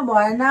पढिदिनु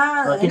भएन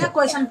होइन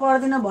क्वेसन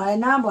पढिदिनु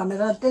भएन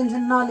भनेर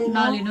टेन्सन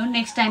नलिनु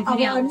नेक्स्ट टाइम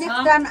फेरि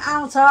नेक्स्ट टाइम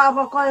आउँछ अब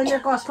कहिले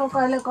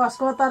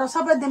कसको तर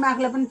सबै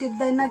दिमागले पनि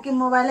टिप्दैन कि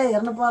मोबाइलै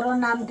हेर्नु पर्यो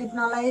नाम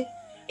टिप्नलाई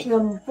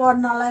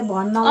पढ्नलाई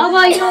भन्न अब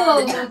यो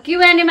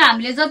QnA मा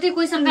हामीले जति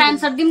क्वेसनको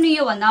एन्सर दिउँ नि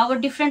यो भन्दा अब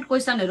डिफ्रेन्ट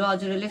क्वेसनहरू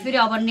हजुरहरूले फेरि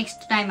अब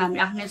नेक्स्ट टाइम हामी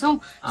राख्नेछौँ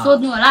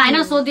सोध्नु होला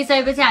होइन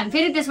सोधिसकेपछि हामी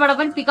फेरि त्यसबाट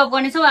पनि पिकअप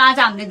गर्नेछौँ आज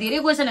हामीले धेरै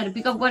क्वेसनहरू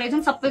पिकअप गरेको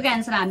छौँ सबैको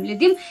एन्सर हामीले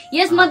दिउँ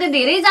यसमध्ये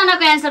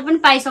धेरैजनाको एन्सर पनि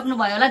पाइसक्नु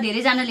भयो होला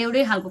धेरैजनाले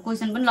एउटै खालको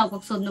क्वेसन पनि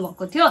लगभग सोध्नु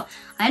भएको थियो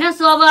होइन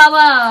सो अब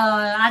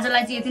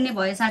आजलाई चाहिँ यति नै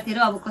भयो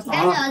साथीहरू अब कस्तो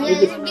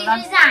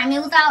हामी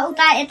उता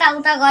उता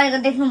यताउता गरेको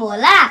देख्नुभयो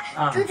होला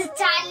त्यो चाहिँ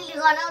चालीले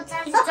गर्दा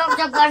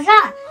चकचक गर्छ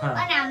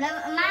अनि हामीलाई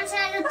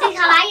मान्छेले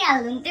तिखा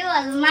लागिहाल्छ त्यो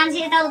मान्छे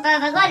यताउता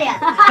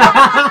गरिहाल्छ